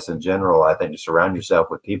success in general, I think, to surround yourself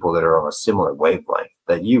with people that are on a similar wavelength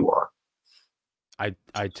that you are.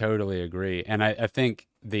 I totally agree, and I think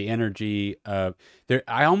the energy there.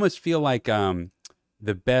 I almost feel like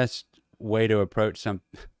the best way to approach some.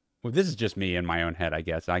 Well, this is just me in my own head, I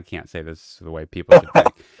guess. I can't say this is the way people should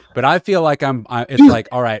think, but I feel like it's like,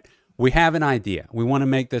 all right, we have an idea, we want to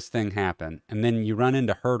make this thing happen, and then you run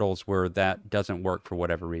into hurdles where that doesn't work for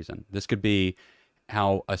whatever reason. This could be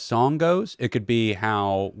how a song goes. It could be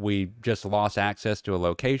how we just lost access to a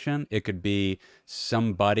location. It could be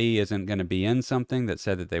somebody isn't going to be in something that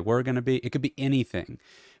said that they were going to be. It could be anything.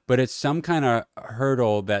 But it's some kind of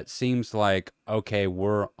hurdle that seems like, okay,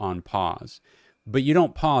 we're on pause. But you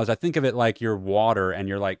don't pause. I think of it like you're water and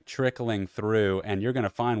you're like trickling through, and you're going to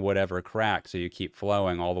find whatever crack, so you keep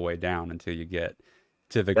flowing all the way down until you get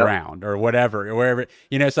to the Yep. ground or whatever, or wherever.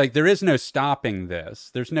 You know, it's like there is no stopping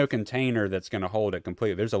this. There's no container that's going to hold it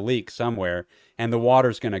completely. There's a leak somewhere, and the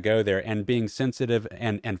water's going to go there. And being sensitive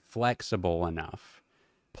and flexible enough,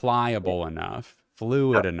 pliable enough,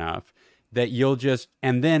 fluid Yep. enough that you'll just,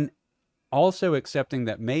 and then also accepting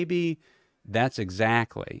that maybe that's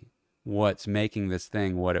exactly what's making this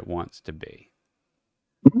thing what it wants to be.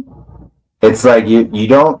 It's like you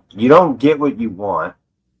don't get what you want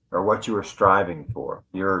or what you were striving for.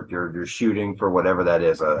 You're shooting for whatever that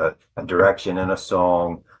is, a direction in a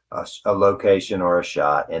song, a location or a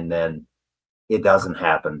shot, and then it doesn't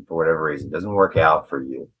happen for whatever reason. It doesn't work out for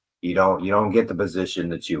you. You don't get the position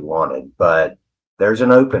that you wanted, but there's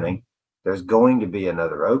an opening. There's going to be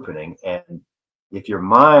another opening, and if your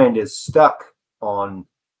mind is stuck on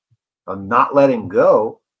not letting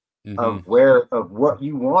go Hmm. of what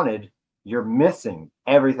you wanted, you're missing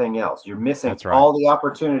everything else. You're missing That's right. all the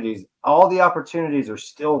opportunities. All the opportunities are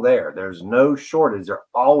still there. There's no shortage. They're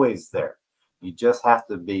always there. You just have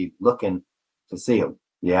to be looking to see them.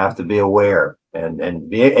 You have to be aware and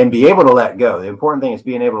be able to let go. The important thing is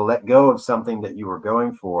being able to let go of something that you were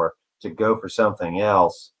going for to go for something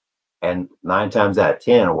else. And 9 times out of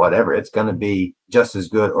 10 or whatever, it's going to be just as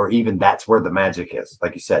good, or even that's where the magic is.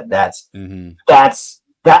 Like you said, Hmm. that's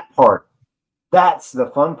that part. That's the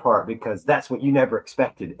fun part, because that's what you never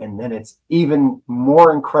expected. And then it's even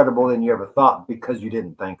more incredible than you ever thought, because you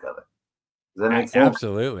didn't think of it. Does that make sense?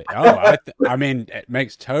 Absolutely. Oh, I mean, it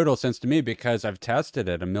makes total sense to me because I've tested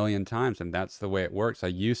it a million times, and that's the way it works. I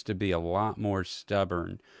used to be a lot more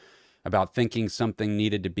stubborn about thinking something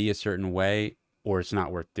needed to be a certain way or it's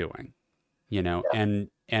not worth doing, you know? Yeah.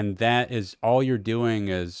 And that is all you're doing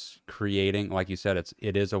is creating, like you said,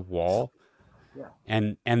 it is a wall. Yeah.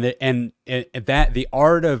 That the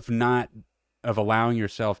art of not of allowing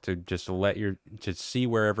yourself to just to see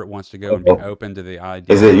wherever it wants to go and be Uh-oh. open to the Is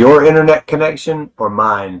idea it that your internet connection or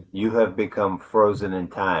mine? You have become frozen in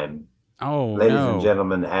time. oh Ladies and no,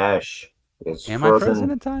 gentlemen, Ash is am I frozen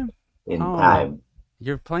frozen in time? in Oh, time.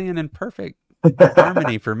 you're playing in perfect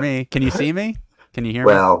harmony for me. Can you see me? Can you hear me?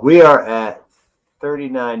 Well, we are at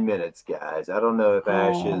 39 minutes, guys. I don't know if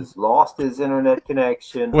Ash Oh, has lost his internet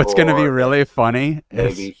connection, what's going to be or if really funny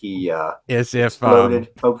maybe he is exploded.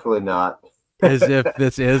 Hopefully not. if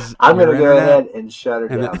this is I'm going your to go internet ahead and shut her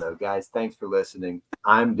and down, though, guys. Thanks for listening.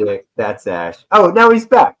 I'm Dick. That's Ash. Oh, now he's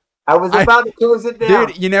back. I was about to close it down.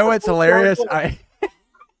 Dude, you know what's hilarious? I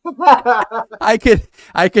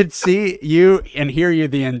could see you and hear you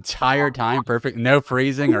the entire time, perfect, no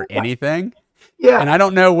freezing or anything. Yeah. And I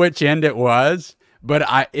don't know which end it was,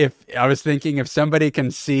 but if I was thinking if somebody can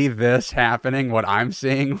see this happening, what I'm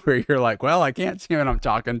seeing, where you're like, well, I can't see when I'm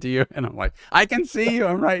talking to you, and I'm like, I can see you,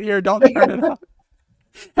 I'm right here, don't turn it off.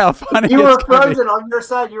 How funny! You were frozen on your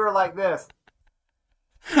side. You were like this.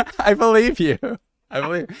 I believe you. I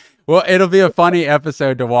believe. Well, it'll be a funny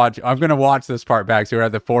episode to watch. I'm going to watch this part back, so we're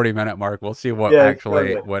at the 40-minute mark. We'll see what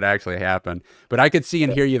actually happened. But I could see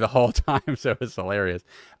and hear you the whole time, so it's hilarious.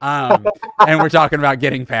 And we're talking about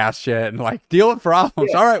getting past shit and like deal with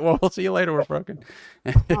problems. Yeah. All right, well, we'll see you later. We're broken.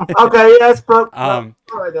 Okay, yeah, it's broke.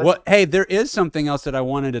 Well, hey, there is something else that I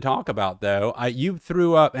wanted to talk about though. You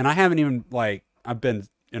threw up, and I haven't even I've been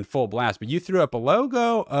in full blast, but you threw up a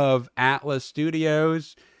logo of Atlas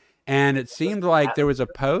Studios. And it seemed like there was a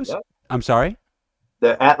post. Yep. I'm sorry.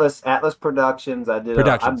 The Atlas Productions. I did.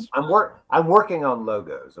 Productions. I'm working on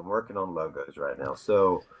logos. I'm working on logos right now.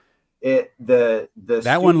 So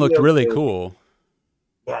that one looked really cool.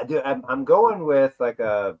 Yeah, dude. I'm going with like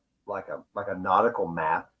a nautical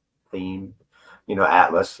map theme. You know,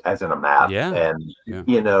 Atlas as in a map. Yeah. And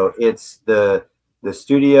you know, it's the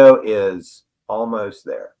studio is almost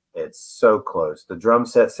there. It's so close. The drum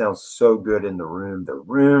set sounds so good in the room. The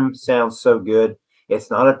room sounds so good.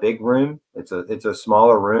 It's not a big room. It's a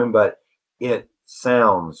smaller room, but it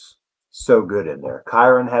sounds so good in there.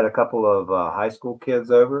 Kyron had a couple of high school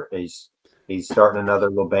kids over. He's starting another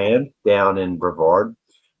little band down in Brevard.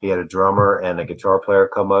 He had a drummer and a guitar player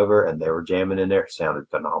come over, and they were jamming in there. It sounded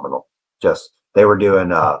phenomenal. They were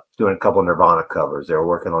doing a couple of Nirvana covers. They were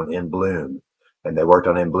working on In Bloom. And they worked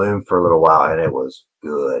on In Bloom for a little while, and it was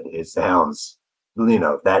good. It sounds, you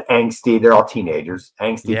know, that angsty. They're all teenagers.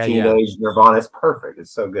 Teenage Nirvana is perfect. It's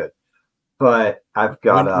so good. But I've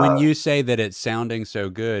got when you say that it's sounding so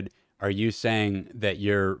good, are you saying that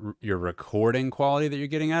your recording quality that you're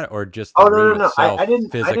getting at, or just the room itself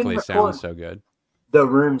physically sounds so good? The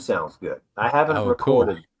room sounds good. I haven't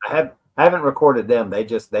recorded. Cool. I haven't recorded them.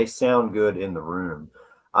 They sound good in the room.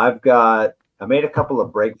 I made a couple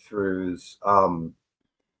of breakthroughs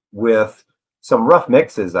with some rough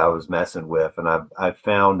mixes I was messing with, and I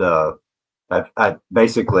found I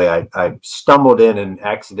stumbled in and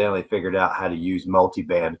accidentally figured out how to use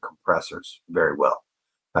multi-band compressors very well.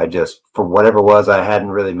 I just, for whatever it was, I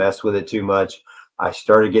hadn't really messed with it too much. I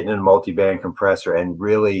started getting in a multi-band compressor and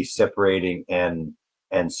really separating and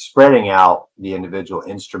spreading out the individual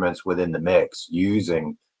instruments within the mix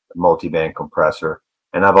using the multi-band compressor.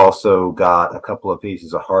 And I've also got a couple of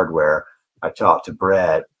pieces of hardware. I talked to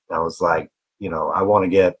Brett. I was like, you know, I want to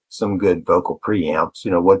get some good vocal preamps.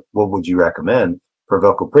 You know, what would you recommend for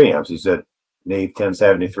vocal preamps? He said, Neve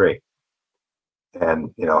 1073.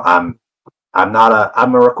 And, you know, I'm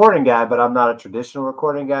a recording guy, but I'm not a traditional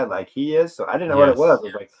recording guy like he is. So I didn't know what it was. I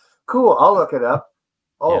was like, cool, I'll look it up.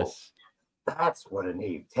 Oh, that's what a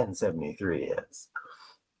Neve 1073 is.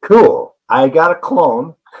 Cool. I got a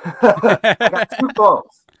clone. I got two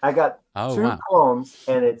clones. I got two clones,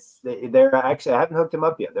 and they're actually, I haven't hooked them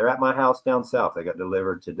up yet. They're at my house down south. They got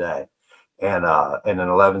delivered today, and an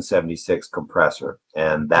 1176 compressor,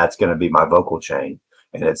 and that's going to be my vocal chain,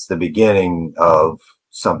 and it's the beginning of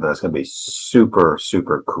something that's going to be super,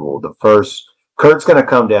 super cool. Kurt's going to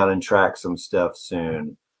come down and track some stuff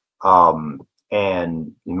soon.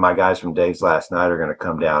 And my guys from Dave's Last Night are going to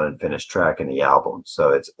come down and finish tracking the album.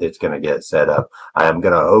 So it's going to get set up. I am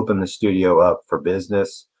going to open the studio up for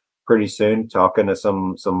business pretty soon, talking to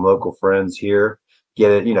some local friends here.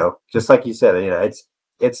 Get it, you know, just like you said, you know,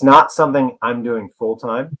 it's not something I'm doing full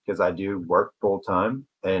time, because I do work full time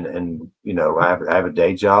and you know, I have a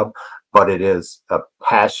day job, but it is a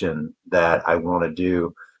passion that I want to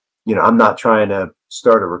do. You know, I'm not trying to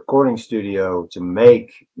start a recording studio to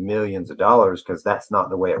make millions of dollars, because that's not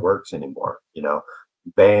the way it works anymore. You know,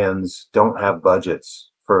 bands don't have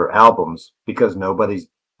budgets for albums because nobody's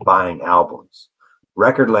buying albums.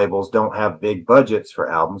 Record labels don't have big budgets for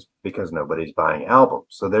albums because nobody's buying albums.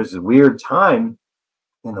 So there's a weird time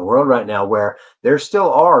in the world right now where there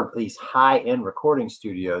still are these high-end recording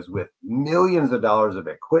studios with millions of dollars of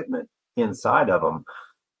equipment inside of them,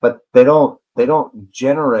 but they don't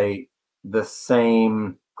generate the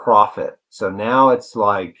same profit. So now it's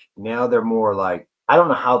like, now they're more like, I don't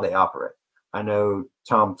know how they operate. I know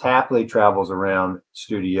Tom Tapley travels around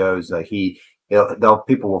studios. Like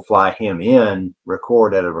people will fly him in,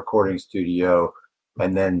 record at a recording studio,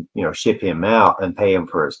 and then, you know, ship him out and pay him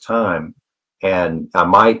for his time. And I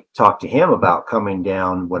might talk to him about coming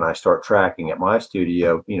down when I start tracking at my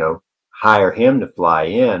studio, you know, hire him to fly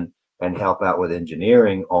in and help out with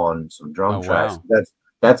engineering on some drum Oh, tracks. wow.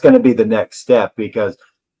 That's going to be the next step, because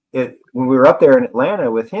when we were up there in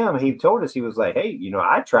Atlanta with him, he told us, he was like, hey,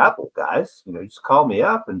 I travel, guys, just call me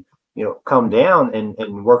up and, come down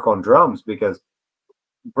and work on drums, because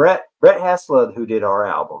Brett Haslund, who did our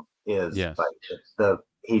album, is Yes. like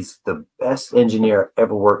he's the best engineer I've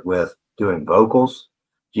ever worked with doing vocals.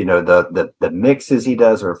 The mixes he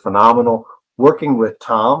does are phenomenal. Working with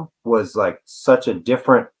Tom was like such a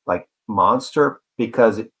different like monster,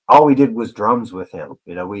 because all we did was drums with him.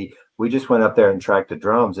 We just went up there and tracked the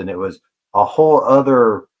drums, and it was a whole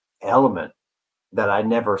other element that I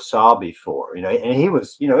never saw before. And he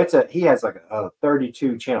was, he has like a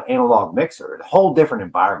 32 channel analog mixer, a whole different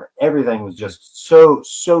environment. Everything was just so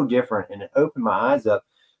different, and it opened my eyes up,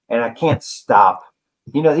 and I can't stop.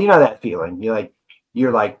 That feeling.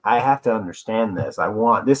 You're like, I have to understand this.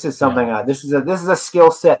 This is something. This is a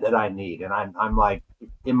skill set that I need, and I'm like,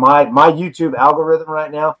 in my YouTube algorithm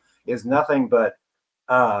right now is nothing but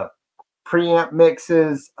preamp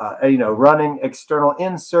mixes, running external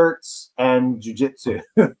inserts and jujitsu.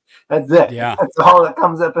 That's it. Yeah. That's all that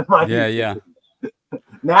comes up in my YouTube. Yeah.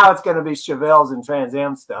 Now it's going to be Chevelle's and Trans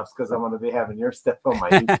Am stuffs, because I'm going to be having your stuff on my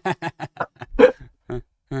YouTube.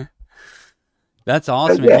 That's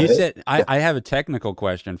awesome. Yeah, You said, I have a technical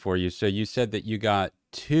question for you. So you said that you got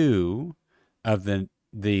 2 of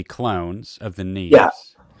the clones of the Neves. Yeah,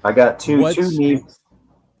 I got two Neves.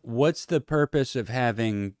 What's the purpose of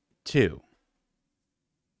having 2?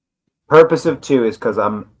 Purpose of 2 is because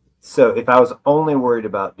if I was only worried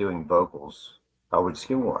about doing vocals, I would just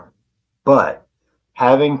get 1. But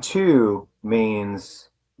having 2 means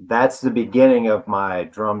that's the beginning of my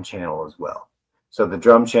drum channel as well. So the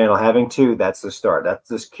drum channel, having 2, that's the start. That's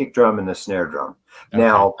this kick drum and the snare drum. Okay.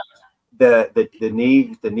 Now, the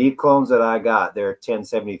Neve clones that I got, they're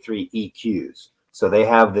 1073 EQs. So they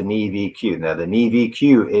have the Neve EQ. Now the Neve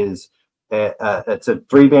EQ is it's a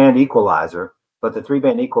 3-band equalizer, but the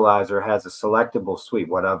 3-band equalizer has a selectable sweep.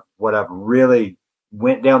 What I've really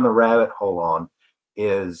went down the rabbit hole on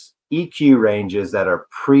is EQ ranges that are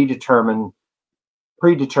predetermined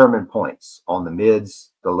points on the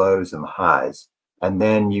mids, the lows, and the highs. And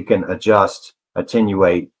then you can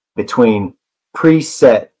attenuate between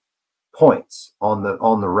preset points on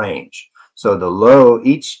the range. So the low,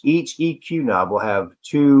 each EQ knob will have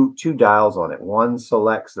two dials on it. One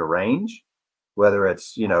selects the range, whether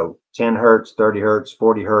it's 10 hertz, 30 hertz,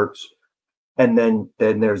 40 hertz, and then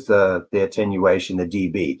there's the attenuation, the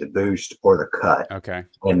dB, the boost or the cut. Okay.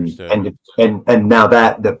 And now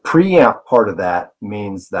that the preamp part of that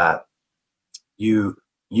means that you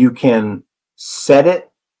can set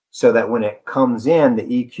it so that when it comes in, the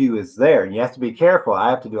EQ is there. And you have to be careful.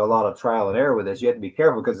 I have to do a lot of trial and error with this. You have to be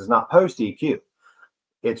careful because it's not post EQ.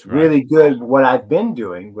 It's really good. What I've been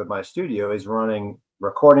doing with my studio is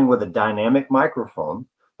recording with a dynamic microphone,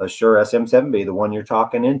 a Shure SM7B, the one you're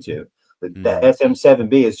talking into. The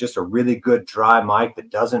SM7B is just a really good dry mic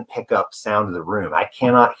that doesn't pick up sound of the room. I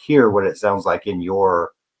cannot hear what it sounds like in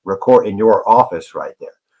your office right there.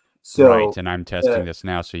 So, right, and I'm testing this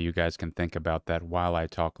now so you guys can think about that while I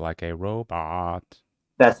talk like a robot.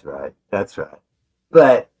 That's right.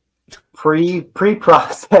 But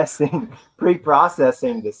pre-processing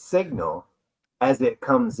the signal as it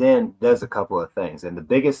comes in does a couple of things. And the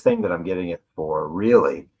biggest thing that I'm getting it for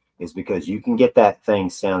really is because you can get that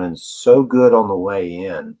thing sounding so good on the way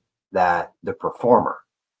in that the performer,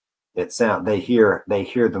 they hear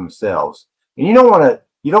themselves. And you don't want to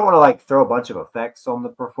like throw a bunch of effects on the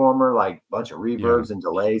performer, like a bunch of reverbs and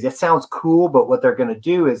delays. It sounds cool, but what they're going to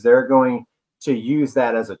do is they're going to use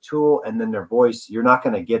that as a tool, and then their voice, you're not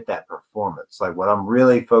going to get that performance. Like what I'm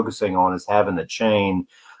really focusing on is having a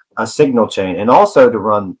signal chain, and also to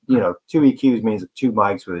run, 2 EQs means 2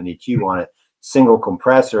 mics with an EQ on it. Single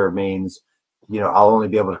compressor means, I'll only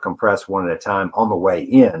be able to compress one at a time on the way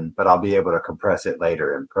in, but I'll be able to compress it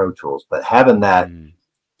later in Pro Tools. But having that,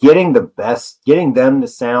 getting them to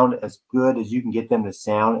sound as good as you can get them to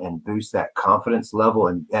sound and boost that confidence level,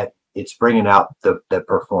 and that it's bringing out the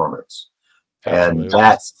performance. Absolutely.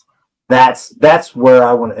 And that's where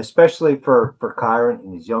I want to, especially for Kyron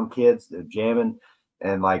and these young kids, they're jamming.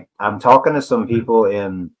 And like, I'm talking to some people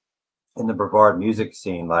in the Brevard music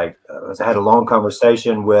scene. Like I had a long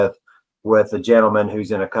conversation with a gentleman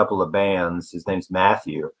who's in a couple of bands. His name's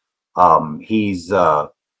Matthew. He is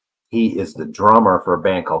the drummer for a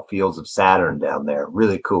band called Fields of Saturn down there.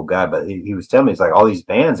 Really cool guy. But he was telling me, he's like, all these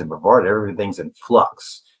bands in Brevard, everything's in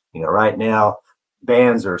flux. Right now,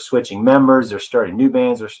 bands are switching members. New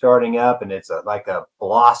bands are starting up, and it's like a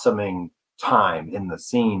blossoming time in the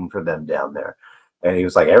scene for them down there. And he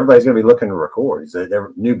was like, everybody's going to be looking to record. He said,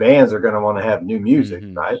 new bands are going to want to have new music,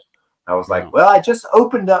 right? I was like, well, I just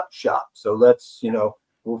opened up shop, so let's,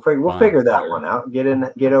 we'll figure that one out. Get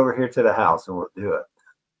over here to the house, and we'll do it.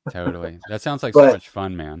 Totally. That sounds like so much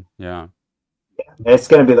fun, man. Yeah. It's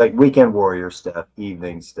going to be like weekend warrior stuff,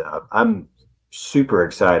 evening stuff. I'm super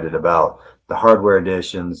excited about the hardware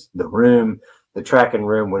editions, the room, the tracking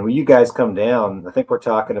room. When you guys come down, I think we're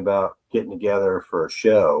talking about getting together for a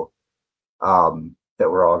show that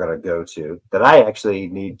we're all going to go to, that I actually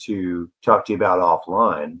need to talk to you about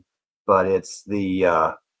offline. But it's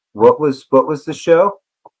the what was the show?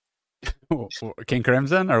 King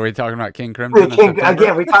Crimson? Are we talking about King Crimson?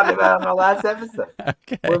 Again, we talked about it on our last episode.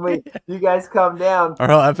 Okay. When you guys come down, our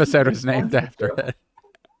whole episode was named after it.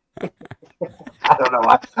 I don't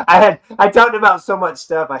know. I talked about so much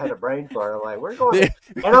stuff. I had a brain fart. I'm like, we're going,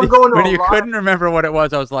 and I'm going to. When you couldn't remember what it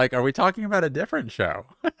was, I was like, are we talking about a different show?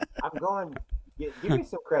 I'm going. Give me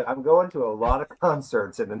some credit. I'm going to a lot of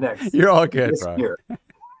concerts in the next. You're all good, bro. Year.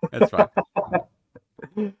 That's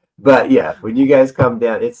fine. But yeah, when you guys come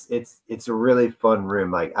down, it's a really fun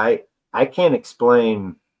room. Like I can't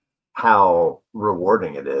explain how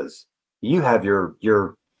rewarding it is. You have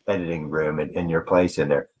your editing room and your place in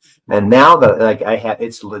there, and now that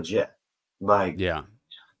it's legit. Like yeah,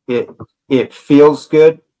 it feels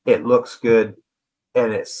good, it looks good,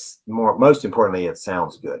 and it's most importantly, it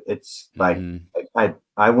sounds good. It's like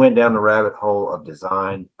I went down the rabbit hole of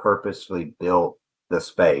design, purposefully built the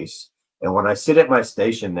space. And when I sit at my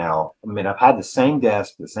station now, I mean, I've had the same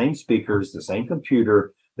desk, the same speakers, the same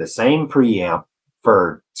computer, the same preamp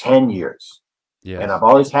for 10 years. Yeah. And I've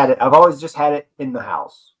always just had it in the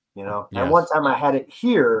house, Yes. And one time I had it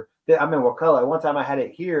here. I'm in Wakulla. One time I had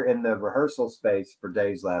it here in the rehearsal space for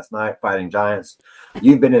Days Last Night, Fighting Giants.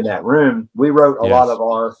 You've been in that room. We wrote a lot of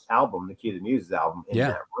our album, the Key to the Muses album, in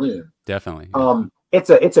that room. Definitely.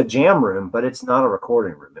 It's a jam room, but it's not a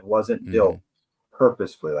recording room. It wasn't built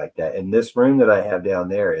purposefully like that. And this room that I have down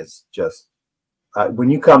there is just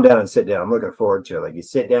when you come down and sit down, I'm looking forward to it. Like you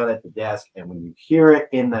sit down at the desk, and when you hear it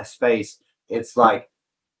in that space, it's like,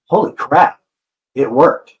 holy crap, it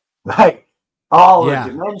worked. Like all the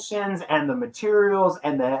dimensions and the materials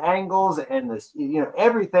and the angles and this,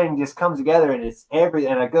 everything just comes together, and it's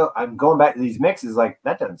everything. And I'm going back to these mixes, like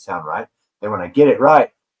that doesn't sound right. And when I get it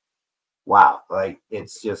right, wow, like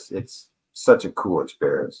it's such a cool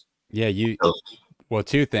experience. Yeah, well,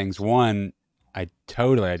 two things. One, I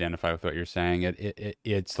totally identify with what you're saying.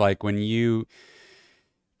 It's like when you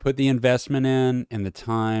put the investment in and the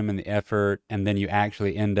time and the effort, and then you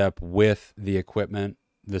actually end up with the equipment,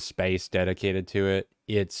 the space dedicated to it.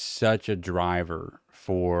 It's such a driver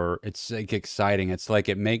it's like exciting. It's like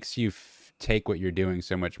it makes you take what you're doing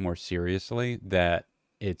so much more seriously that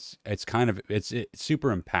it's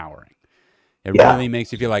super empowering. It really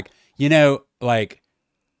makes you feel like, like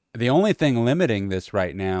the only thing limiting this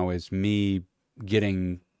right now is me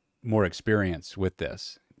getting more experience with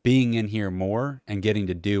this, being in here more and getting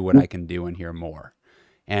to do what I can do in here more.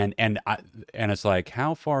 And it's like,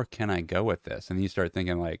 how far can I go with this? And you start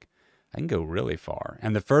thinking like, I can go really far.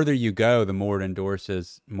 And the further you go, the more it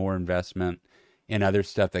endorses more investment in other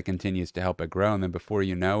stuff that continues to help it grow. And then before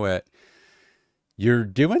you know it, you're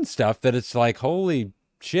doing stuff that it's like, holy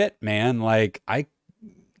shit, man. Like I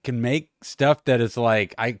can make stuff that is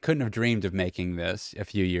like, I couldn't have dreamed of making this a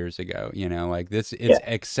few years ago, like this, it's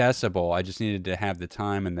accessible. I just needed to have the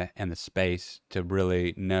time and the space to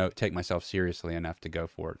really take myself seriously enough to go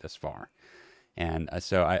for it this far. And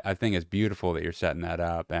so I think it's beautiful that you're setting that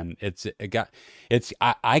up, and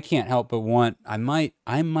I can't help but want, I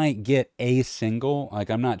might get a single, like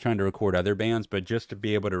I'm not trying to record other bands, but just to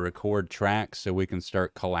be able to record tracks so we can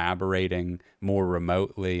start collaborating more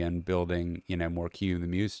remotely and building, more Q the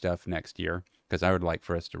Muse stuff next year. Because I would like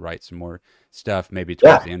for us to write some more stuff maybe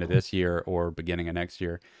towards the end of this year or beginning of next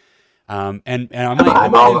year. And I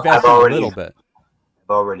might invest in a little bit.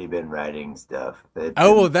 Already been writing stuff.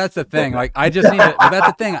 Well, that's the thing. Like I just need to, that's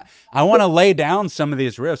the thing. I want to lay down some of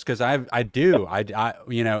these riffs because I've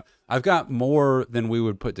got more than we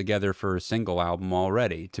would put together for a single album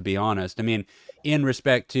already, to be honest. I mean, in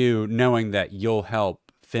respect to knowing that you'll help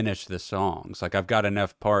finish the songs. Like I've got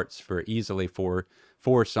enough parts for easily four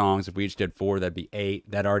songs. If we each did 4, that'd be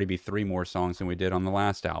 8. That'd already be 3 more songs than we did on the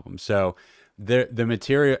last album. So the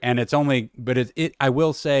material, and it's only, but I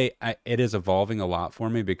will say it is evolving a lot for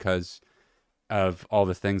me because of all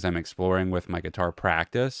the things I'm exploring with my guitar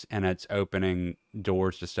practice, and it's opening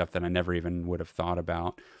doors to stuff that I never even would have thought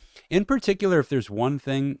about. In particular, if there's one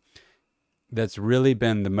thing that's really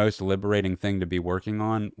been the most liberating thing to be working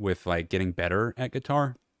on with like getting better at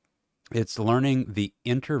guitar, it's learning the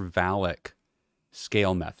intervallic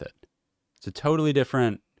scale method. It's a totally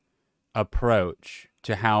different approach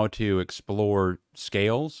to how to explore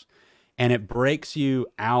scales, and it breaks you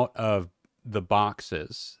out of the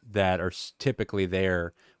boxes that are typically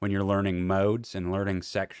there when you're learning modes and learning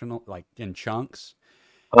sectional, like in chunks.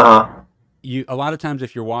 Uh-huh. A lot of times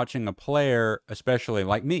if you're watching a player, especially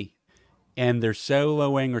like me, and they're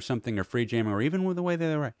soloing or something or free jamming or even with the way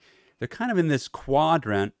they're kind of in this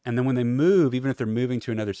quadrant, and then when they move, even if they're moving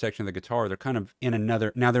to another section of the guitar, they're kind of in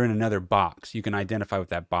another, now they're in another box. You can identify what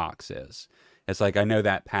that box is. It's like, I know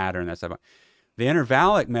that pattern, that's that box. The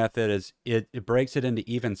intervallic method is, it breaks it into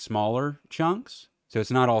even smaller chunks. So it's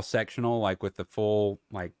not all sectional, like with the full,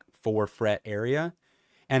 like 4-fret area.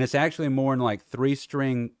 And it's actually more in like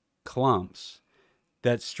 3-string clumps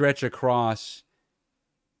that stretch across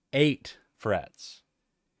 8 frets.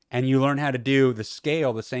 And you learn how to do the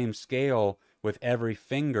scale, the same scale with every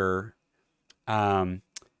finger.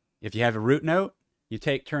 If you have a root note, you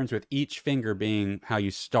take turns with each finger being how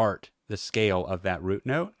you start the scale of that root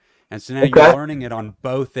note. And so now you're learning it on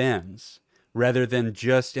both ends rather than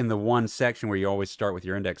just in the one section where you always start with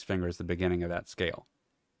your index finger as the beginning of that scale.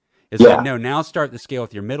 It's like, no, now start the scale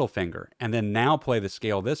with your middle finger and then now play the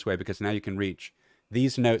scale this way, because now you can reach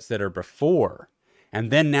these notes that are before. And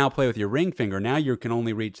then now play with your ring finger. Now you can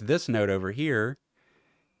only reach this note over here.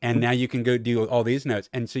 And now you can go do all these notes.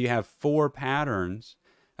 And so you have 4 patterns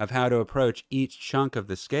of how to approach each chunk of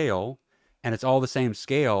the scale. And it's all the same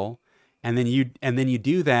scale. And then you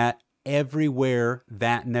do that everywhere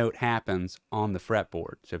that note happens on the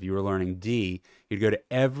fretboard. So if you were learning D, you'd go to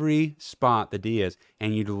every spot the D is,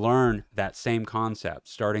 and you'd learn that same concept,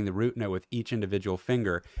 starting the root note with each individual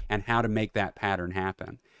finger and how to make that pattern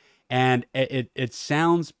happen. And it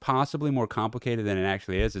sounds possibly more complicated than it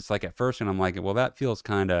actually is. It's like at first, and I'm like, well, that feels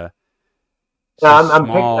kind of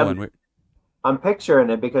small and weird. I'm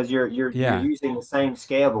picturing it because you're using the same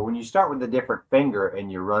scale, but when you start with a different finger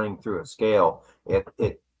and you're running through a scale,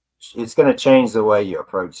 it's going to change the way you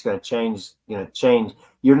approach. It's going to change.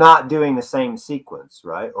 You're not doing the same sequence,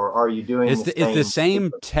 right? Or are you doing? It's the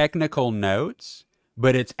same technical notes,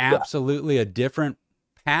 but it's absolutely a different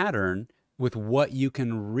pattern with what you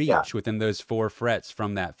can reach within those 4 frets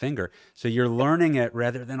from that finger. So you're learning it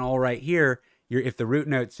rather than all right here. If the root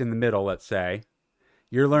note's in the middle, let's say,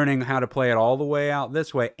 you're learning how to play it all the way out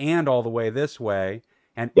this way and all the way this way.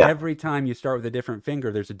 And every time you start with a different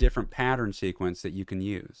finger, there's a different pattern sequence that you can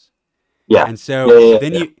use. Yeah. And so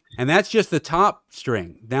and that's just the top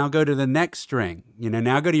string. Now go to the next string.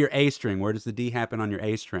 Now go to your A string. Where does the D happen on your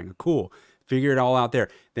A string? Cool. Figure it all out there.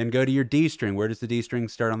 Then go to your D string. Where does the D string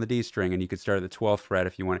start on the D string? And you could start at the 12th fret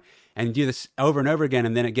if you want. And you do this over and over again.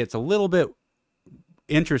 And then it gets a little bit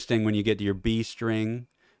interesting when you get to your B string,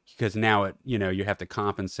 because now you have to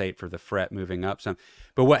compensate for the fret moving up some.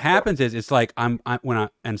 But what happens is it's like and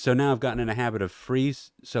so now I've gotten in a habit of free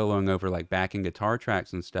soloing over like backing guitar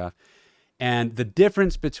tracks and stuff. And the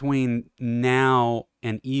difference between now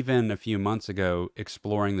and even a few months ago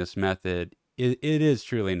exploring this method, it is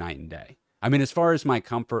truly night and day. I mean, as far as my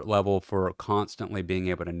comfort level for constantly being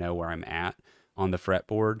able to know where I'm at on the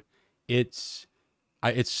fretboard, it's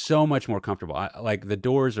so much more comfortable. Like the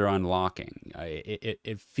doors are unlocking.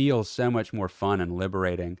 It feels so much more fun and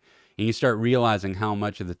liberating. And you start realizing how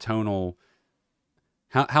much of the tonal,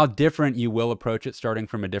 how different you will approach it starting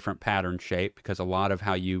from a different pattern shape, because a lot of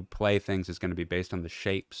how you play things is going to be based on the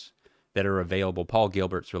shapes that are available. Paul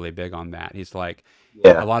Gilbert's really big on that. He's like,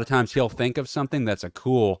 a lot of times he'll think of something that's a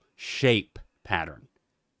cool shape pattern.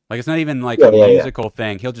 Like it's not even like a musical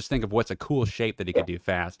thing. He'll just think of what's a cool shape that he could do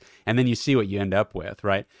fast. And then you see what you end up with,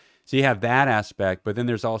 right? So you have that aspect, but then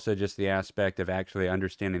there's also just the aspect of actually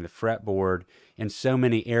understanding the fretboard in so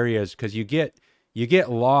many areas, because you get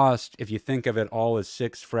lost if you think of it all as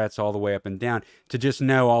 6 frets all the way up and down, to just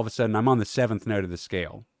know all of a sudden I'm on the 7th note of the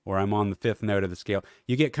scale, or I'm on the 5th note of the scale.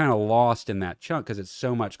 You get kind of lost in that chunk because it's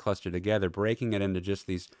so much clustered together. Breaking it into just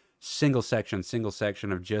these single section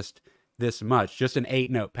of just this much, just an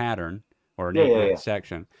 8-note pattern or an 8-note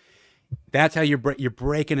section. That's how you're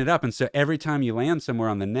breaking it up. And so every time you land somewhere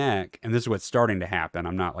on the neck, and this is what's starting to happen,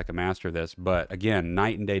 I'm not like a master of this, but again,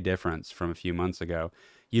 night and day difference from a few months ago.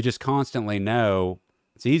 You just constantly know.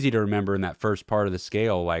 It's easy to remember in that first part of the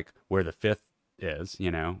scale, like where the 5th is,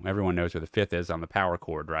 everyone knows where the 5th is on the power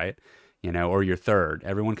chord, right? Or your 3rd.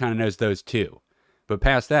 Everyone kind of knows those two. But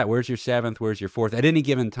past that, where's your 7th? Where's your 4th? At any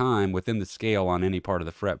given time within the scale on any part of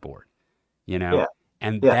the fretboard,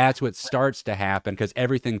 And that's what starts to happen, because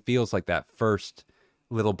everything feels like that first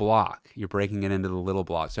little block. You're breaking it into the little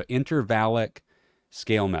blocks. So intervallic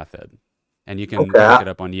scale method. And you can look it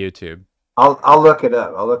up on YouTube. I'll look it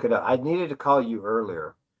up. I needed to call you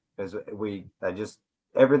earlier because I just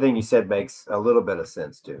everything you said makes a little bit of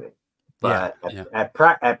sense to me. But at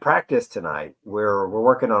practice tonight, we're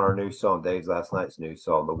working on our new song, Dave's last night's new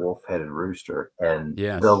song, The Wolf-Headed Rooster, and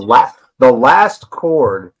the last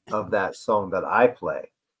chord of that song that I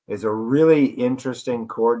play is a really interesting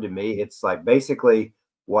chord to me. It's like basically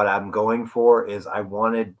what I'm going for is I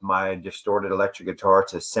wanted my distorted electric guitar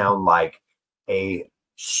to sound like a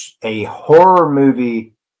horror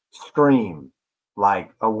movie scream,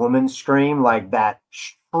 like a woman's scream, like that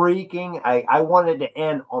shrieking. I wanted to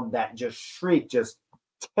end on that just shriek, just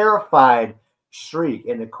terrified shriek.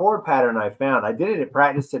 And the chord pattern I found, I did it at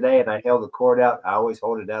practice today, and I held the chord out. I always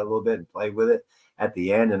hold it out a little bit and play with it at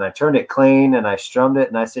the end. And I turned it clean and I strummed it.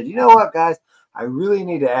 And I said, you know what, guys? I really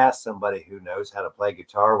need to ask somebody who knows how to play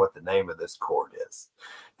guitar what the name of this chord is.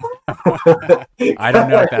 I don't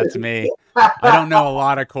know if that's me. I don't know a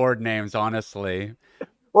lot of chord names, honestly.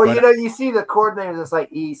 Well, but, you know, you see the chord names. It's like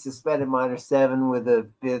E suspended minor 7 with the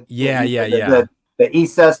the E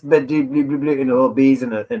suspended and the little B's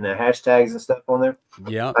and the hashtags and stuff on there.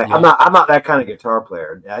 Yeah, I'm not that kind of guitar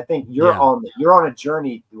player. I think you're on a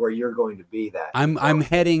journey where you're going to be that. I'm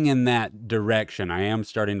heading in that direction. I am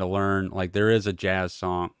starting to learn. Like there is a jazz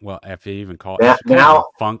song. Well, if you even call it now, a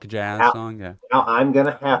funk jazz song. Yeah. Now I'm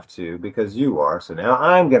gonna have to, because you are. So now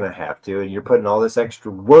I'm gonna have to, and you're putting all this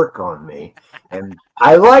extra work on me, and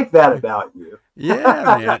I like that about you.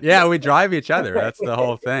 Yeah, man. Yeah, we drive each other. That's the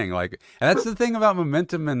whole thing. Like, and that's the thing about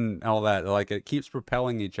momentum and all that. Like, it keeps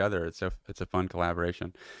propelling each other. It's a fun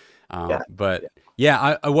collaboration. But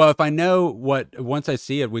yeah, well, if I know once I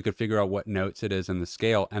see it, we could figure out what notes it is in the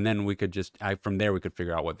scale, and then we could from there we could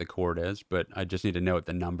figure out what the chord is. But I just need to know what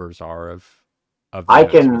the numbers are of I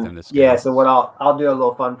can, yeah. So what I'll do a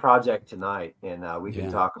little fun project tonight, and we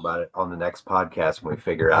can talk about it on the next podcast when we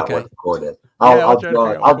figure out what the chord is. I'll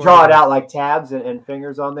draw it out like tabs and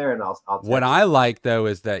fingers on there, and I'll what I like though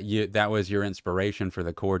is that that was your inspiration for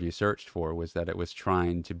the chord you searched for, was that it was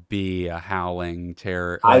trying to be a howling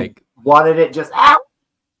terror. I wanted it just out.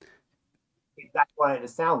 I wanted it to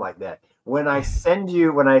sound like that. When I send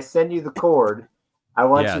you the chord, I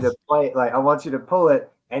want you to play, like I want you to pull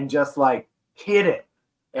it and just like hit it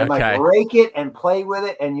and like break it and play with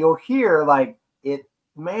it, and you'll hear like it.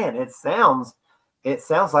 Man, it sounds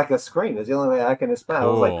like a scream. It's the only way I can describe.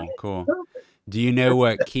 Cool, I was like, cool. Do you know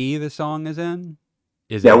what key the song is in?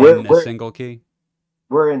 Is it in a single key?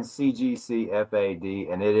 We're in C, G, C, F, A, D,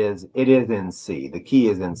 and it is in C. The key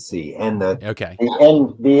is in C, and the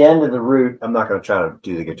end of the root. I'm not going to try to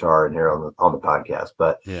do the guitar in here on the podcast,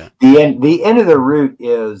 but the end of the root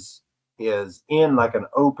is in like an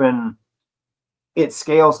open. It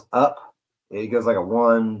scales up. It goes like a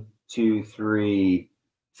 1, 2, 3,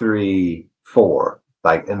 3, 4,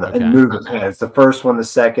 like in the movement. It's the first one, the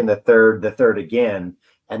second, the third again,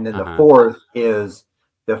 and then the fourth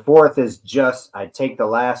is just, I take the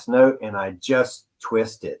last note and I just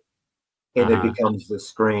twist it, and it becomes the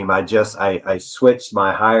scream. I switch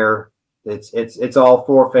my higher. It's all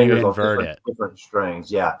 4 fingers on different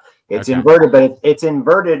strings. Yeah, it's inverted, but it's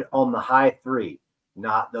inverted on the high 3.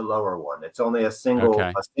 Not the lower one. It's only a single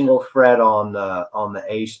fret on the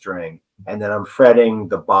A string, and then I'm fretting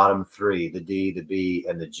the bottom 3, the D, the B,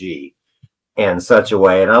 and the G, in such a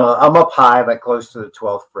way. And I'm up high, like close to the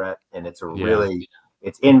 12th fret, and it's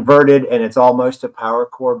it's inverted, and it's almost a power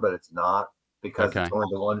chord, but it's not, because it's only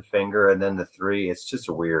the 1 finger and then the 3. It's just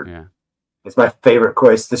a weird. Yeah. It's my favorite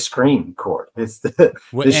chord. It's the scream chord. It's the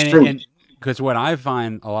scream. Because what I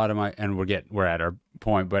find a lot of and we're at our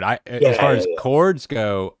point, but as far as chords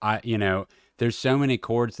go, there's so many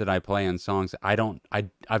chords that I play in songs.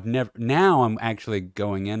 I've never, now I'm actually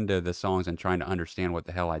going into the songs and trying to understand what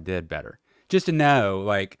the hell I did better, just to know,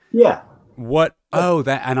 like, and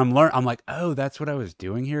I'm like, oh, that's what I was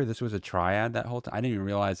doing here. This was a triad that whole time. I didn't even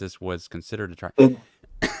realize this was considered a triad.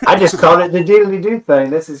 I just called it the diddly-do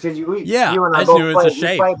thing. This is because you and I both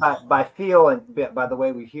play by feel and by the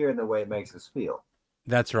way we hear and the way it makes us feel.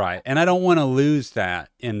 That's right. And I don't want to lose that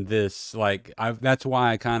in this. Like, that's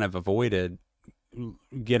why I kind of avoided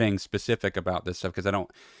getting specific about this stuff, because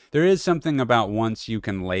there is something about once you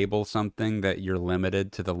can label something that you're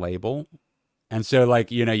limited to the label. And so,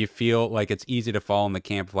 like, you feel like it's easy to fall in the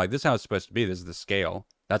camp of like, this is how it's supposed to be. This is the scale.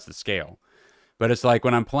 That's the scale. But it's like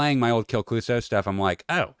when I'm playing my old Kill Cluso stuff, I'm like,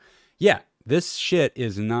 oh, yeah, this shit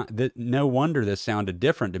is not, no wonder this sounded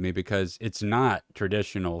different to me, because it's not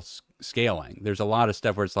traditional scaling. There's a lot of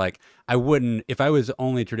stuff where it's like, if I was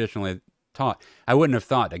only traditionally taught, I wouldn't have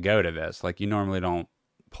thought to go to this. Like, you normally don't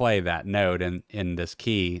play that note in this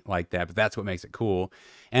key like that, but that's what makes it cool.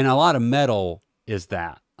 And a lot of metal is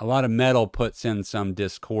that. a lot of metal puts in some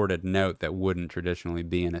discorded note that wouldn't traditionally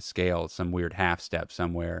be in a scale, some weird half step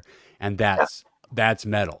somewhere, and that's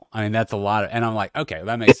metal. I mean, that's a lot of, and I'm like, okay,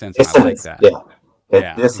 that makes sense, and I like that. Yeah.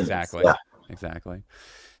 Yeah, Dissonance. exactly, Yeah. exactly.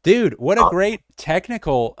 Dude, what a great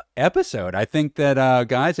technical episode. I think that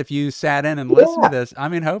guys, if you sat in and listened to this, I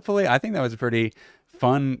mean, hopefully, I think that was a pretty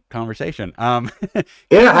fun conversation. Yeah,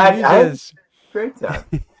 I had great time.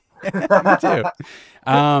 Me too.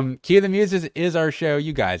 Cue the Muses is our show.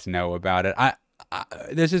 You guys know about it.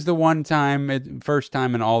 This is the first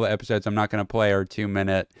time in all the episodes I'm not going to play our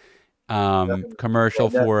 2-minute commercial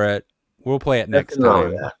for it. We'll play it next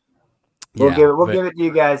time. We'll give it to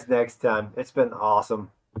you guys next time. It's been awesome.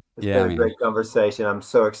 It's been a great conversation. I'm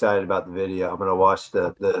so excited about the video. I'm going to watch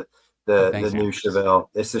the new Chevelle.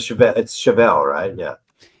 It's Chevelle, right? Yeah.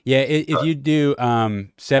 Yeah, if you do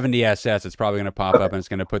 70SS, it's probably going to pop up and it's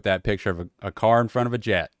going to put that picture of a car in front of a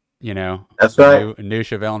jet. You know, that's right. A new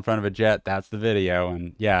Chevelle in front of a jet. That's the video.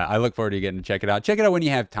 And yeah, I look forward to getting to check it out. Check it out when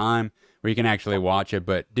you have time where you can actually watch it.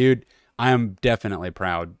 But dude, I am definitely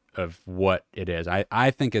proud of what it is.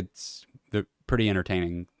 I think it's pretty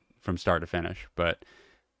entertaining from start to finish. But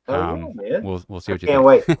we'll see what you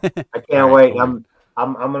think. I can't wait. Cool.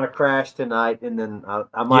 I'm gonna crash tonight, and then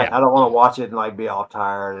I might. Yeah. I don't want to watch it and like be all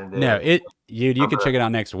tired. And you can check it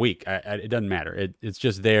out next week. It doesn't matter. It's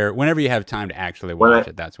just there whenever you have time to actually watch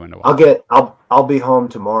it. That's when to watch. I'll be home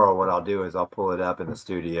tomorrow. What I'll do is I'll pull it up in the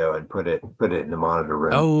studio and put it in the monitor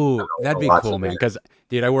room. Oh, that'd be cool, man. Because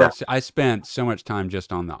dude, I spent so much time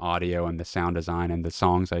just on the audio and the sound design and the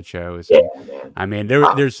songs I chose. Yeah, man. I mean,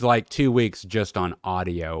 there's like 2 weeks just on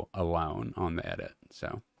audio alone on the edit.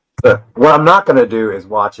 So. But what I'm not going to do is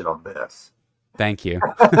watch it on this. Thank you.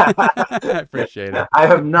 I appreciate it. I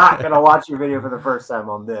am not going to watch your video for the first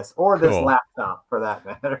time on this or this laptop for that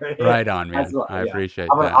matter. Right on, man. I appreciate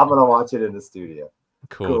that. I'm going to watch it in the studio.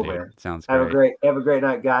 Cool, dude. Man. Sounds great. Have a great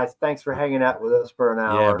night, guys. Thanks for hanging out with us for an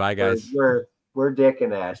hour. Yeah, bye, guys. We're Dick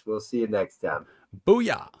and Ash. We'll see you next time.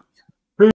 Booyah.